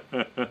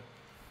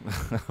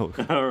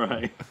 All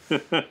right.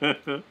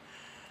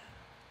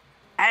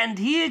 And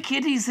here,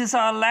 kiddies, is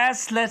our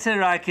last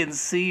letter. I can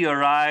see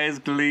your eyes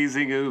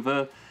glazing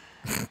over.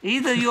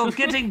 Either you're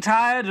getting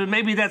tired, or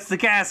maybe that's the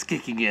gas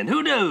kicking in.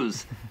 Who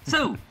knows?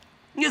 So,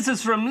 this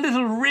is from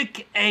little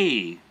Rick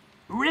A.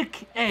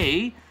 Rick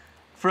A.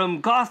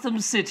 from Gotham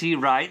City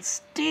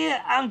writes,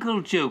 "Dear Uncle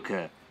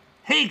Joker,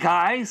 hey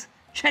guys,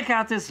 check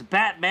out this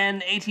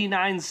Batman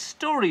 89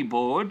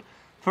 storyboard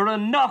for a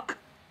knock.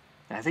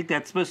 I think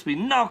that's supposed to be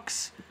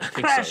Knox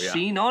crash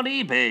scene on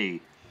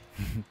eBay.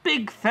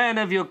 Big fan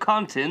of your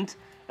content,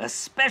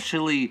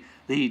 especially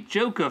the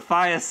Joker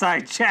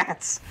Fireside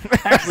Chats.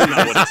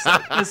 Actually,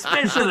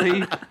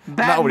 especially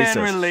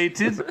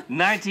Batman-related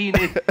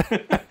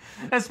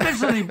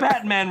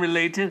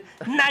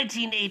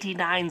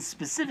 1989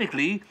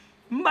 specifically.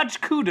 Much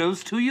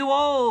kudos to you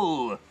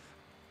all.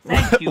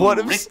 Thank you,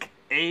 Rick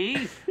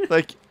A.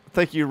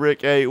 Thank you,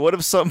 Rick A. What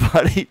if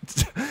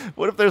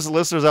there's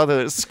listeners out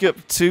there that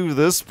skip to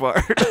this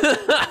part?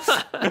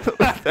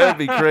 That'd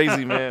be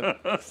crazy, man.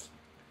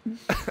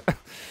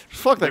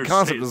 Fuck that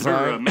concept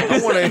design.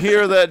 I want to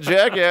hear that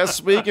jackass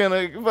speaking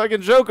a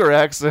fucking Joker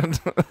accent.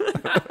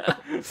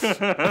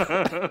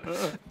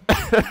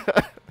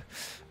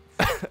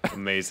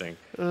 Amazing.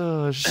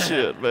 Oh,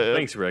 shit, man.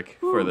 Thanks, Rick,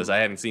 for this. I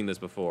hadn't seen this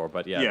before,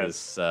 but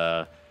this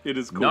it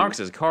is cool.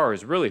 Knox's car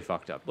is really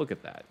fucked up. Look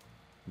at that.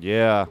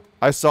 Yeah,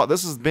 I saw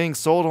this is being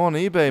sold on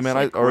eBay, man.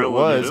 Like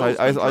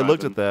I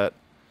looked at that.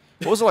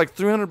 What was it, like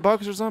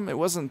 $300 or something? It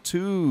wasn't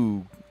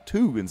too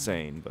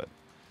insane, but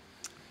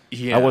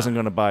I wasn't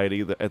gonna buy it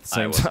either at the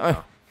same time.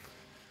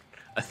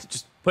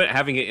 Just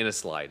having it in a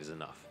slide is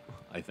enough,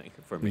 I think,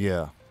 for me.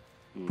 Yeah,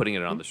 putting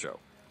it on the show.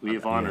 We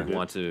have honored it.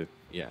 Want to,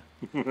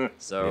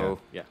 So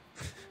yeah.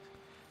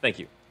 Thank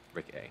you,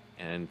 Rick A,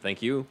 and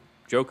thank you,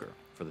 Joker,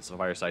 for this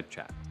Fireside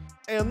Chat.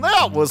 And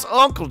that was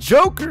Uncle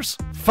Joker's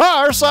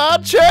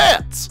Fireside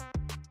Chats.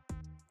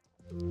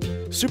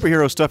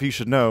 Superhero Stuff You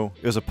Should Know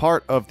is a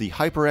part of the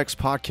HyperX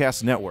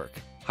Podcast Network.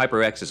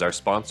 HyperX is our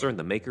sponsor and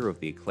the maker of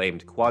the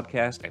acclaimed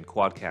Quadcast and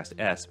Quadcast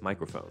S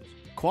microphones.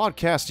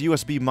 Quadcast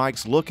USB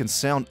mics look and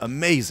sound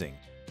amazing,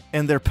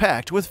 and they're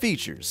packed with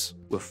features.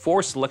 With 4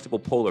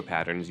 selectable polar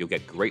patterns, you'll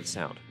get great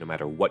sound no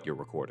matter what you're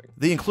recording.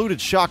 The included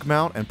shock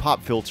mount and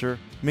pop filter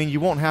mean you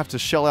won't have to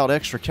shell out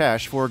extra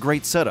cash for a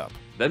great setup.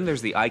 Then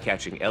there's the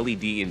eye-catching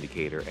LED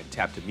indicator and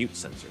tap-to-mute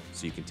sensor,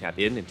 so you can tap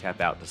in and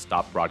tap out to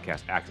stop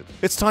broadcast accidents.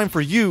 It's time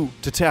for you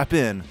to tap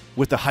in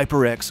with the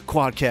HyperX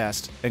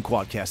Quadcast and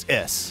Quadcast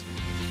S.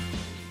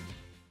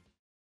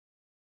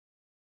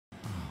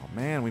 Oh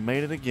man, we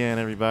made it again,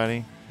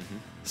 everybody.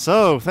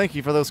 So, thank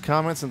you for those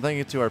comments, and thank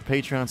you to our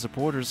Patreon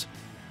supporters,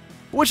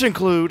 which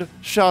include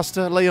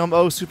Shasta, Leom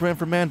O, Super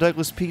Inframan,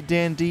 Douglas P,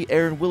 Dan D,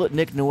 Aaron Willett,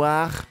 Nick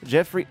Noir,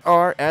 Jeffrey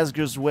R,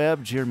 Asger's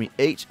Web, Jeremy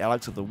H,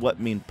 Alex of the What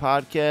Mean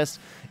Podcast,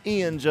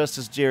 Ian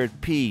Justice,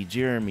 Jared P,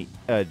 Jamie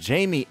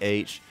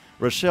H,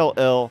 Rochelle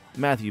L,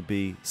 Matthew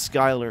B,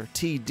 Skylar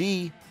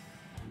TD,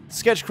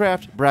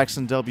 Sketchcraft,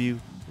 Braxton W,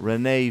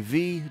 Renee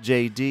V,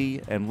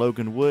 JD, and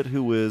Logan Wood,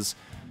 who is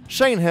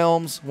Shane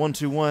Helms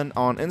 121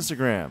 on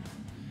Instagram.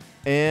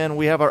 And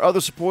we have our other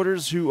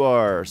supporters who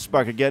are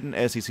Sparkageddon,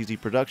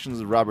 SECT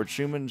Productions, Robert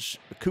Schumann,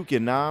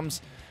 Kukia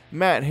Noms,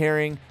 Matt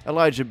Herring,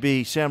 Elijah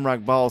B,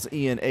 Shamrock Balls,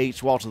 Ian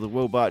H, Walter the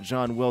Wobot,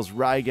 John Wells,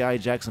 Rye Guy,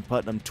 Jackson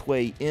Putnam,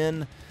 Tway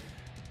N,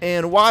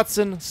 and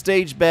Watson,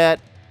 Stage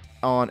Bat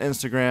on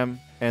Instagram,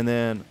 and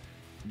then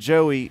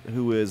Joey,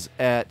 who is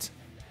at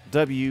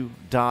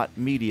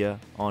w.media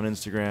on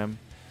Instagram.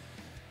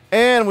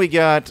 And we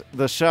got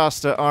the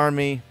Shasta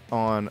Army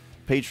on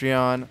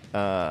Patreon.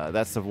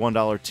 That's the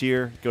 $1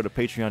 tier. Go to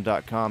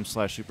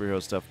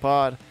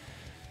patreon.com/superherostuffpod.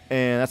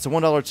 And that's the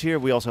 $1 tier.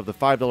 We also have the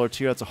 $5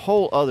 tier. That's a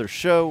whole other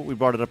show. We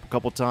brought it up a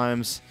couple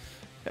times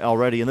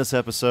already in this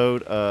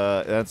episode.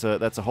 That's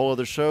a whole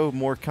other show.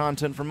 More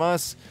content from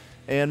us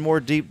and more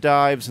deep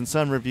dives and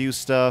some review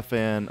stuff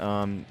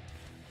and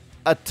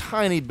a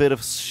tiny bit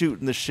of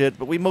shooting the shit,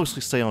 but we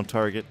mostly stay on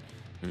target.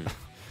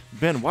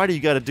 Ben, why do you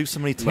got to do so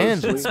many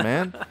tangents,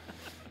 man?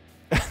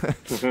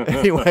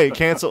 Anyway,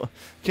 cancel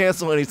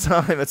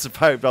anytime. It's a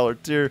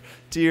 $5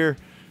 tier.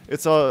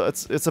 It's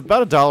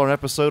about $1 an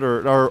episode,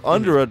 or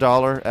under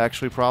 $1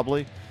 actually,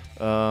 probably.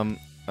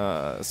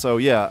 So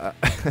yeah,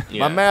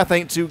 my math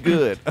ain't too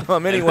good.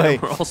 Anyway,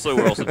 we're also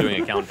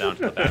doing a countdown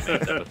to the Batman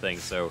type of thing.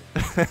 So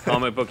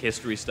comic book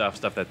history stuff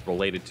that's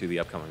related to the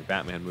upcoming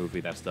Batman movie.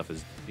 That stuff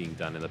is being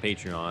done in the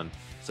Patreon,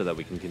 so that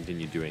we can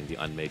continue doing the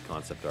unmade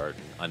concept art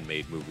and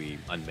unmade movie,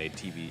 unmade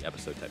TV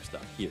episode type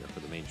stuff here for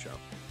the main show.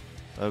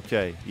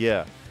 Okay,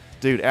 yeah.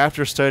 Dude,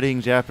 after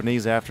studying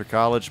Japanese after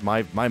college,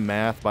 my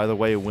math, by the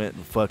way, went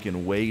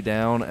fucking way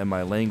down, and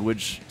my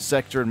language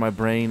sector in my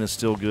brain is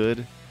still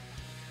good.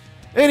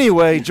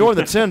 Anyway, join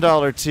the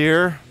 $10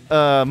 tier,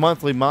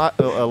 monthly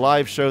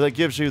live show. That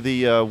gives you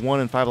the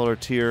 $1 and $5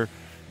 tier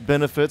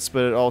benefits,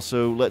 but it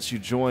also lets you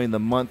join the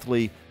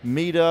monthly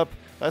meetup.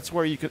 That's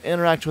where you can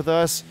interact with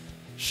us,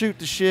 shoot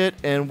the shit,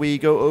 and we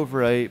go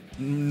over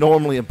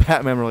normally a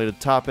Batman-related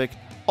topic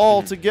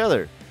all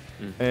together.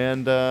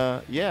 And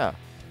yeah,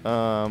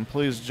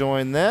 please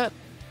join that.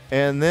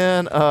 And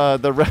then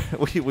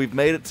we've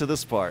made it to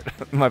this part,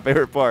 my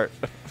favorite part.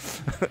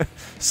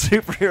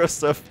 Superhero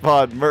Stuff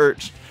Pod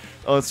merch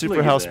on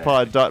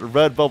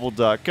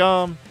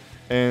superhousepod.redbubble.com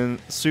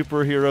and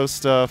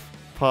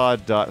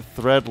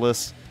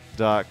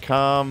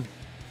superherostuffpod.threadless.com.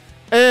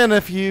 And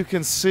if you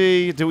can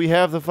see, do we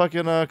have the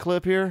fucking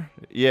clip here?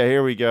 Yeah,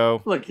 here we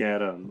go. Look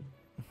at him.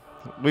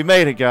 We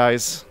made it,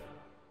 guys.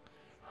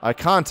 I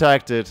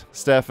contacted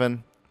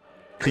Stefan.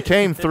 He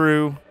came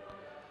through.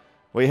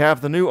 We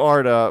have the new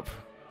art up.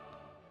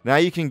 Now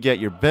you can get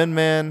your Ben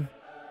Man,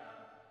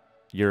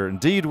 your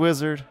Indeed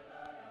Wizard,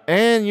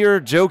 and your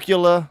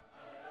Jokula.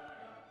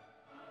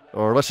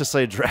 Or let's just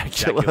say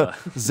Dracula.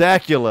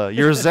 Zacula.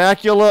 Your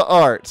Zacula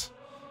art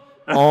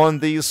on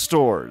these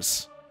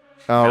stores.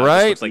 All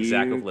right? Looks like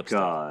Zack of lipstick.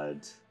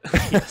 God.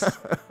 Yes.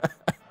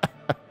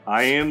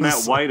 I am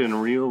that white in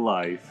real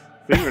life.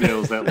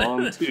 Fingernails that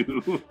long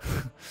too.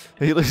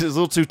 He looks a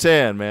little too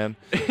tan, man.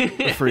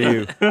 For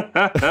you.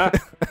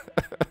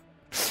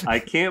 I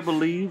can't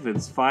believe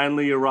it's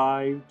finally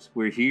arrived.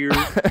 We're here.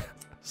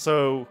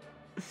 So,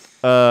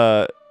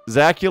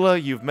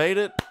 Zacula, you've made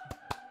it.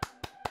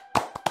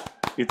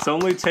 It's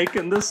only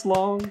taken this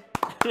long.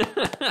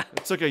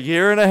 It took a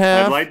year and a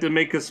half. I'd like to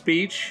make a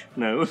speech.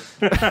 No.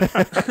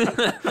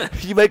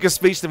 You make a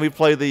speech, then we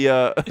play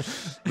the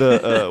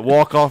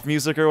walk-off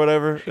music or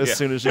whatever as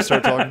soon as you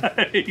start talking.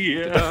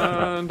 Yeah.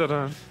 Dun, dun,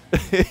 dun.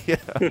 Yeah.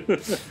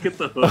 Get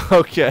the hook.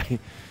 Okay.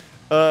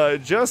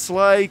 Just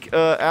like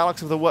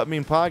Alex of the What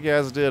Mean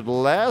Podcast did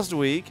last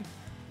week,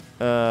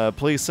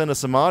 please send us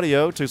some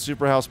audio to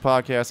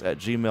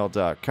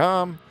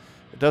superhousepodcast@gmail.com.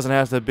 It doesn't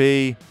have to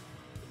be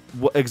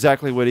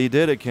exactly what he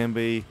did. It can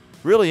be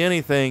really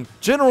anything.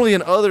 Generally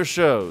in other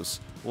shows,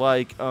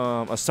 like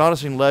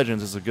Astonishing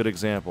Legends is a good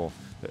example.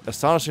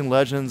 Astonishing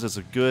Legends is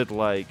a good,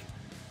 like,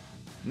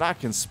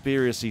 not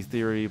conspiracy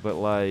theory, but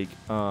like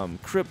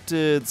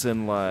cryptids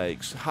and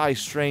like high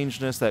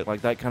strangeness, that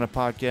kind of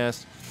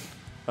podcast.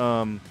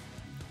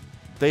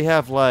 They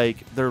have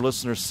like their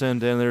listeners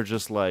send in, they're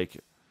just like,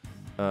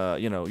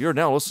 you're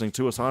now listening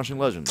to Astonishing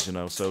Legends,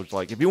 So it's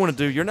like, if you want to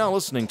do, you're now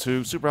listening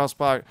to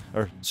SuperHousePod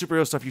or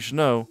Superhero Stuff You Should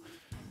Know.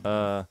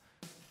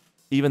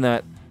 Even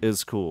that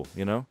is cool,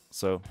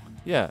 So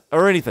yeah,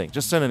 or anything,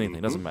 just send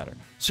anything, doesn't matter.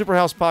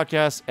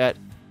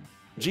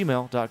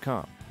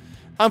 SuperHousePodcast@gmail.com.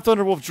 I'm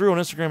ThunderWolfDrew on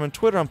Instagram and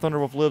Twitter. I'm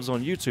ThunderWolfLives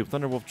on YouTube.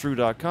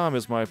 ThunderWolfDrew.com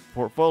is my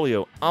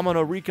portfolio.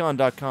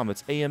 AmanoRecon.com.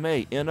 It's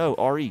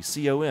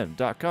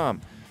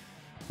AMANORECON.com.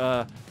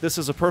 This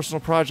is a personal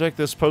project.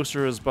 This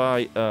poster is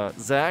by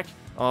Zach.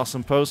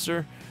 Awesome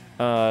poster.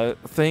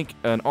 Think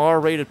an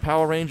R-rated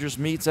Power Rangers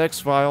meets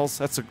X-Files.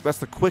 That's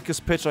the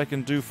quickest pitch I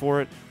can do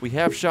for it. We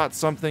have shot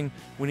something.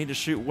 We need to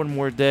shoot one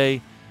more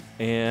day.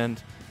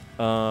 And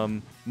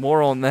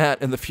more on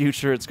that in the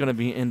future. It's going to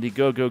be an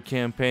Indiegogo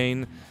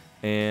campaign.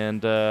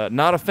 And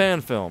not a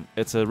fan film.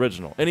 It's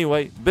original.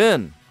 Anyway,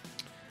 Ben.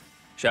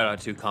 Shout out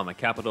to Comic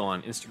Capital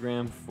on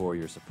Instagram for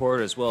your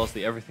support, as well as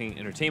the Everything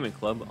Entertainment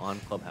Club on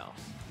Clubhouse.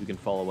 You can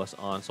follow us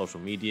on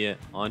social media,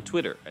 on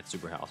Twitter at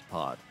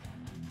SuperHousePod,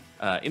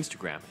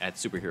 Instagram at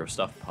Superhero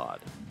Stuff Pod,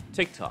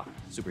 TikTok,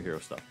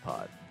 Superhero Stuff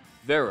Pod,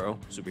 Vero,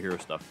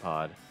 Superhero Stuff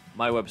Pod.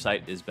 My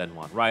website is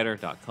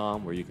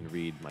benoitwriter.com, where you can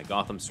read my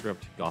Gotham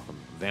script, Gotham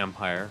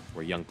Vampire,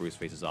 where young Bruce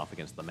faces off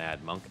against the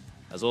Mad Monk,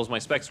 as well as my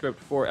spec script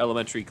for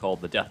Elementary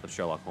called The Death of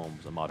Sherlock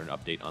Holmes, a modern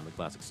update on the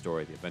classic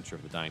story, The Adventure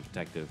of the Dying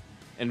Detective.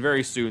 And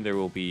very soon there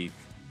will be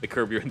the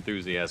Curb Your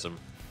Enthusiasm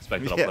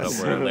spec that I'll put up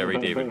where Larry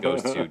David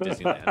goes to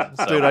Disneyland.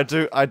 So.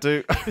 Dude, I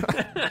do.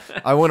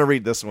 I want to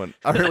read this one.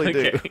 I really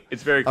do.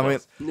 It's very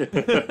close. I mean,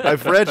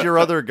 I've read your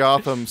other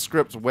Gotham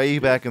scripts way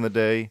back in the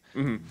day,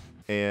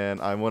 and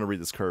I want to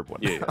read this Curb one.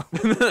 Yeah.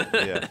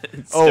 Yeah.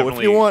 It's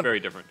if you want, very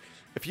different.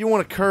 If you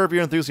want to Curb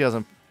Your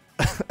Enthusiasm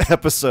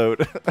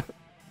episode...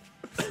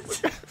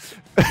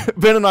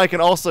 Ben and I can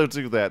also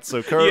do that.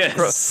 So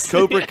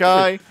Cobra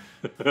Kai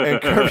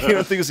and Curb Your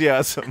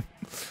Enthusiasm,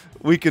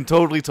 we can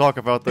totally talk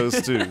about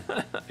those too.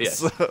 Yes.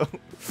 So,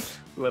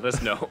 let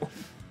us know.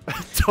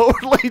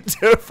 Totally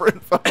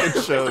different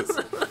fucking shows.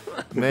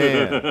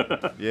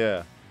 Man.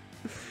 Yeah.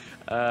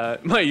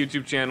 My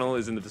YouTube channel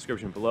is in the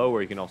description below,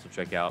 where you can also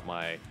check out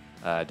my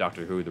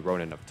Doctor Who, The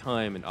Ronin of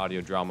Time, an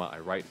audio drama I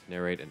write,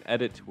 narrate, and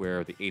edit,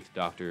 where the 8th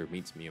Doctor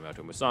meets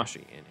Miyamoto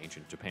Musashi in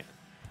ancient Japan.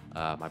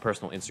 My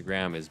personal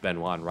Instagram is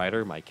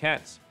BenJuanWriter. My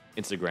cat's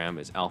Instagram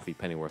is Alfie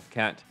Pennyworth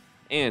Cat.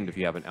 And if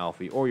you have an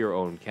Alfie or your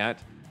own cat,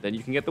 then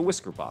you can get the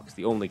Whisker Box,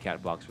 the only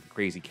cat box for the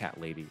crazy cat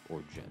lady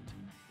or gent.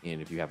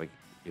 And if you have a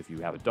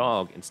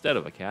dog instead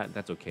of a cat,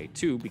 that's okay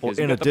too, because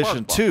in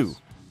addition to,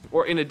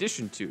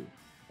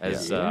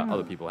 as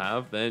other people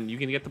have, then you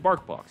can get the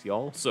Bark Box,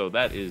 y'all. So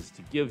that is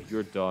to give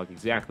your dog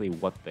exactly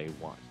what they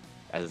want,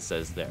 as it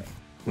says there,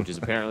 which is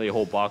apparently a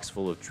whole box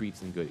full of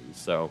treats and goodies.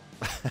 So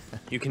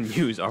you can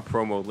use our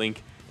promo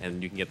link,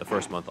 and you can get the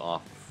first month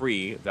off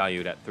free,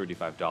 valued at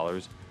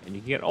 $35. And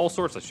you can get all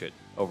sorts of shit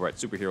over at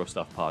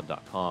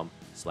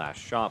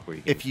superherostuffpod.com/shop, where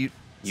you can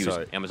use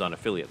Amazon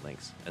affiliate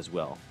links as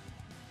well.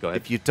 Go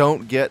ahead. If you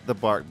don't get the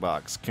Bark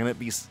Box, can it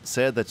be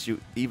said that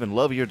you even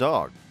love your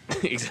dog?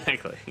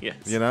 Exactly,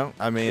 yes.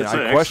 I mean, it's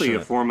I question actually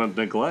a form of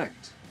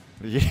neglect.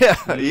 Yeah,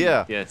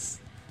 yeah. Yes.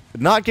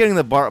 Not getting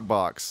the Bark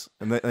Box,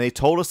 and they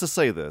told us to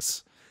say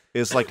this,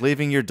 is like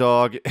leaving your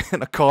dog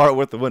in a car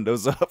with the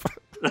windows up.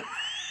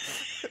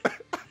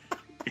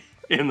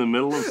 In the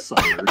middle of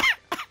summer.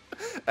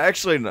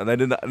 Actually, no, they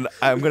did not.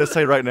 I'm going to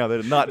say right now, they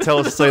did not tell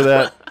us to say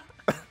that.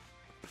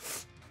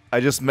 I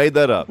just made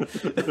that up.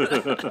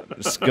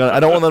 I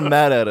don't want them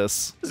mad at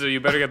us. So you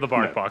better get the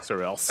Bark Box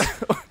or else.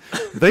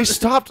 They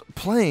stopped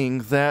playing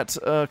that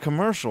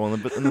commercial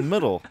in the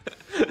middle.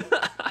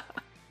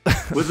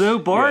 With no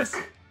bark?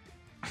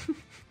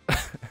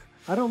 Yes.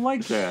 I don't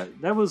like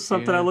that. That was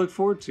something I look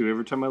forward to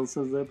every time I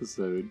listen to the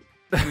episode.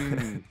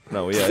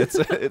 No, yeah, it's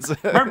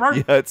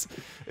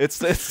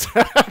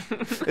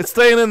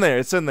staying in there.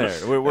 It's in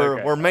there.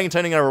 We're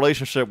maintaining our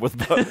relationship with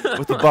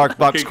the Bark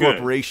Box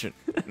Corporation.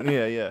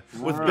 Yeah.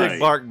 With Big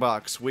Bark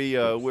Box,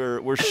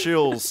 we're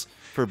shills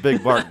for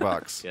Big Bark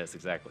Box. Yes,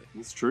 exactly.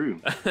 It's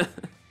true.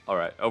 All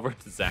right, over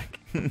to Zach.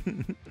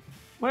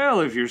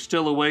 Well, if you're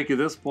still awake at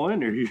this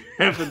point, or you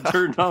haven't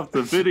turned off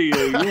the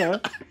video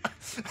yet,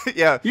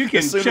 yeah, you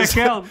can check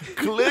out.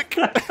 Click.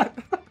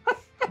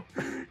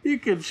 You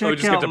can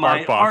check out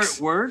my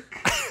artwork.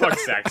 Fuck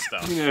Zach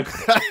stuff.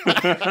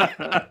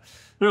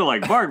 They're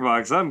like, Bark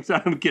Box, I'm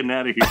getting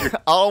out of here.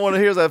 All I want to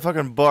hear is that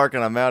fucking bark,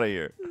 and I'm out of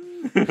here.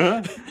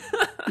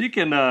 You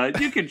can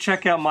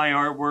check out my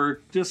artwork.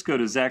 Just go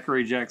to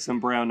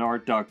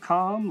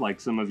ZacharyJacksonBrownArt.com, like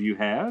some of you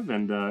have,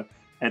 and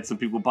had some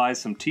people buy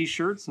some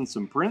T-shirts and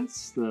some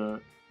prints.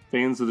 The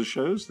fans of the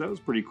shows, so that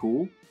was pretty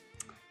cool.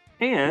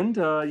 And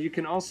you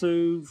can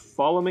also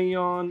follow me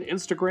on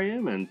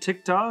Instagram and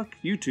TikTok,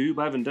 YouTube.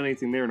 I haven't done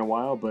anything there in a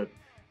while, but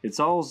it's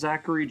all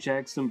Zachary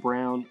Jackson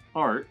Brown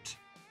Art.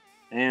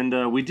 And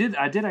I did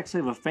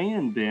actually have a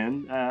fan,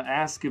 Ben,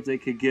 ask if they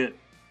could get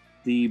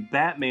the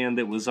Batman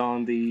that was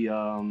on the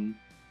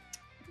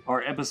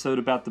our episode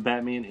about the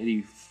Batman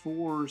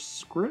 84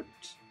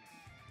 script.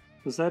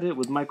 Was that it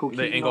with Michael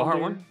Keaton? The Englehart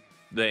one?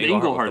 The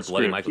Englehart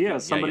script. Michael yeah, Keaton.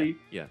 somebody.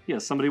 Yeah.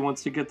 Somebody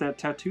wants to get that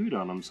tattooed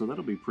on him, so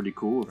that'll be pretty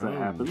cool if that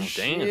happens.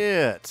 Damn.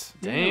 Shit.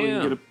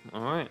 Damn.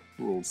 All right.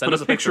 We'll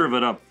put a picture of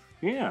it up.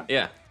 Yeah.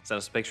 Yeah. Send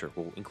us a picture.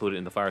 We'll include it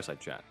in the Fireside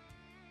chat.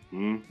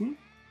 Mm-hmm.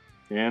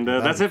 And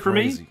that's it for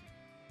me.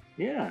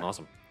 Yeah.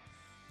 Awesome.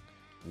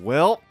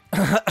 Well,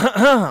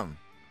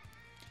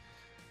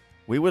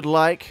 we would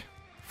like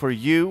for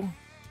you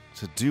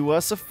to do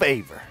us a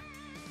favor.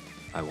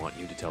 I want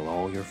you to tell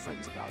all your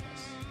friends about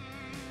us.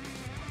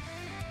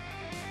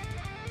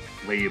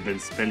 Where you've been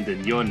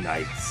spending your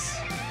nights.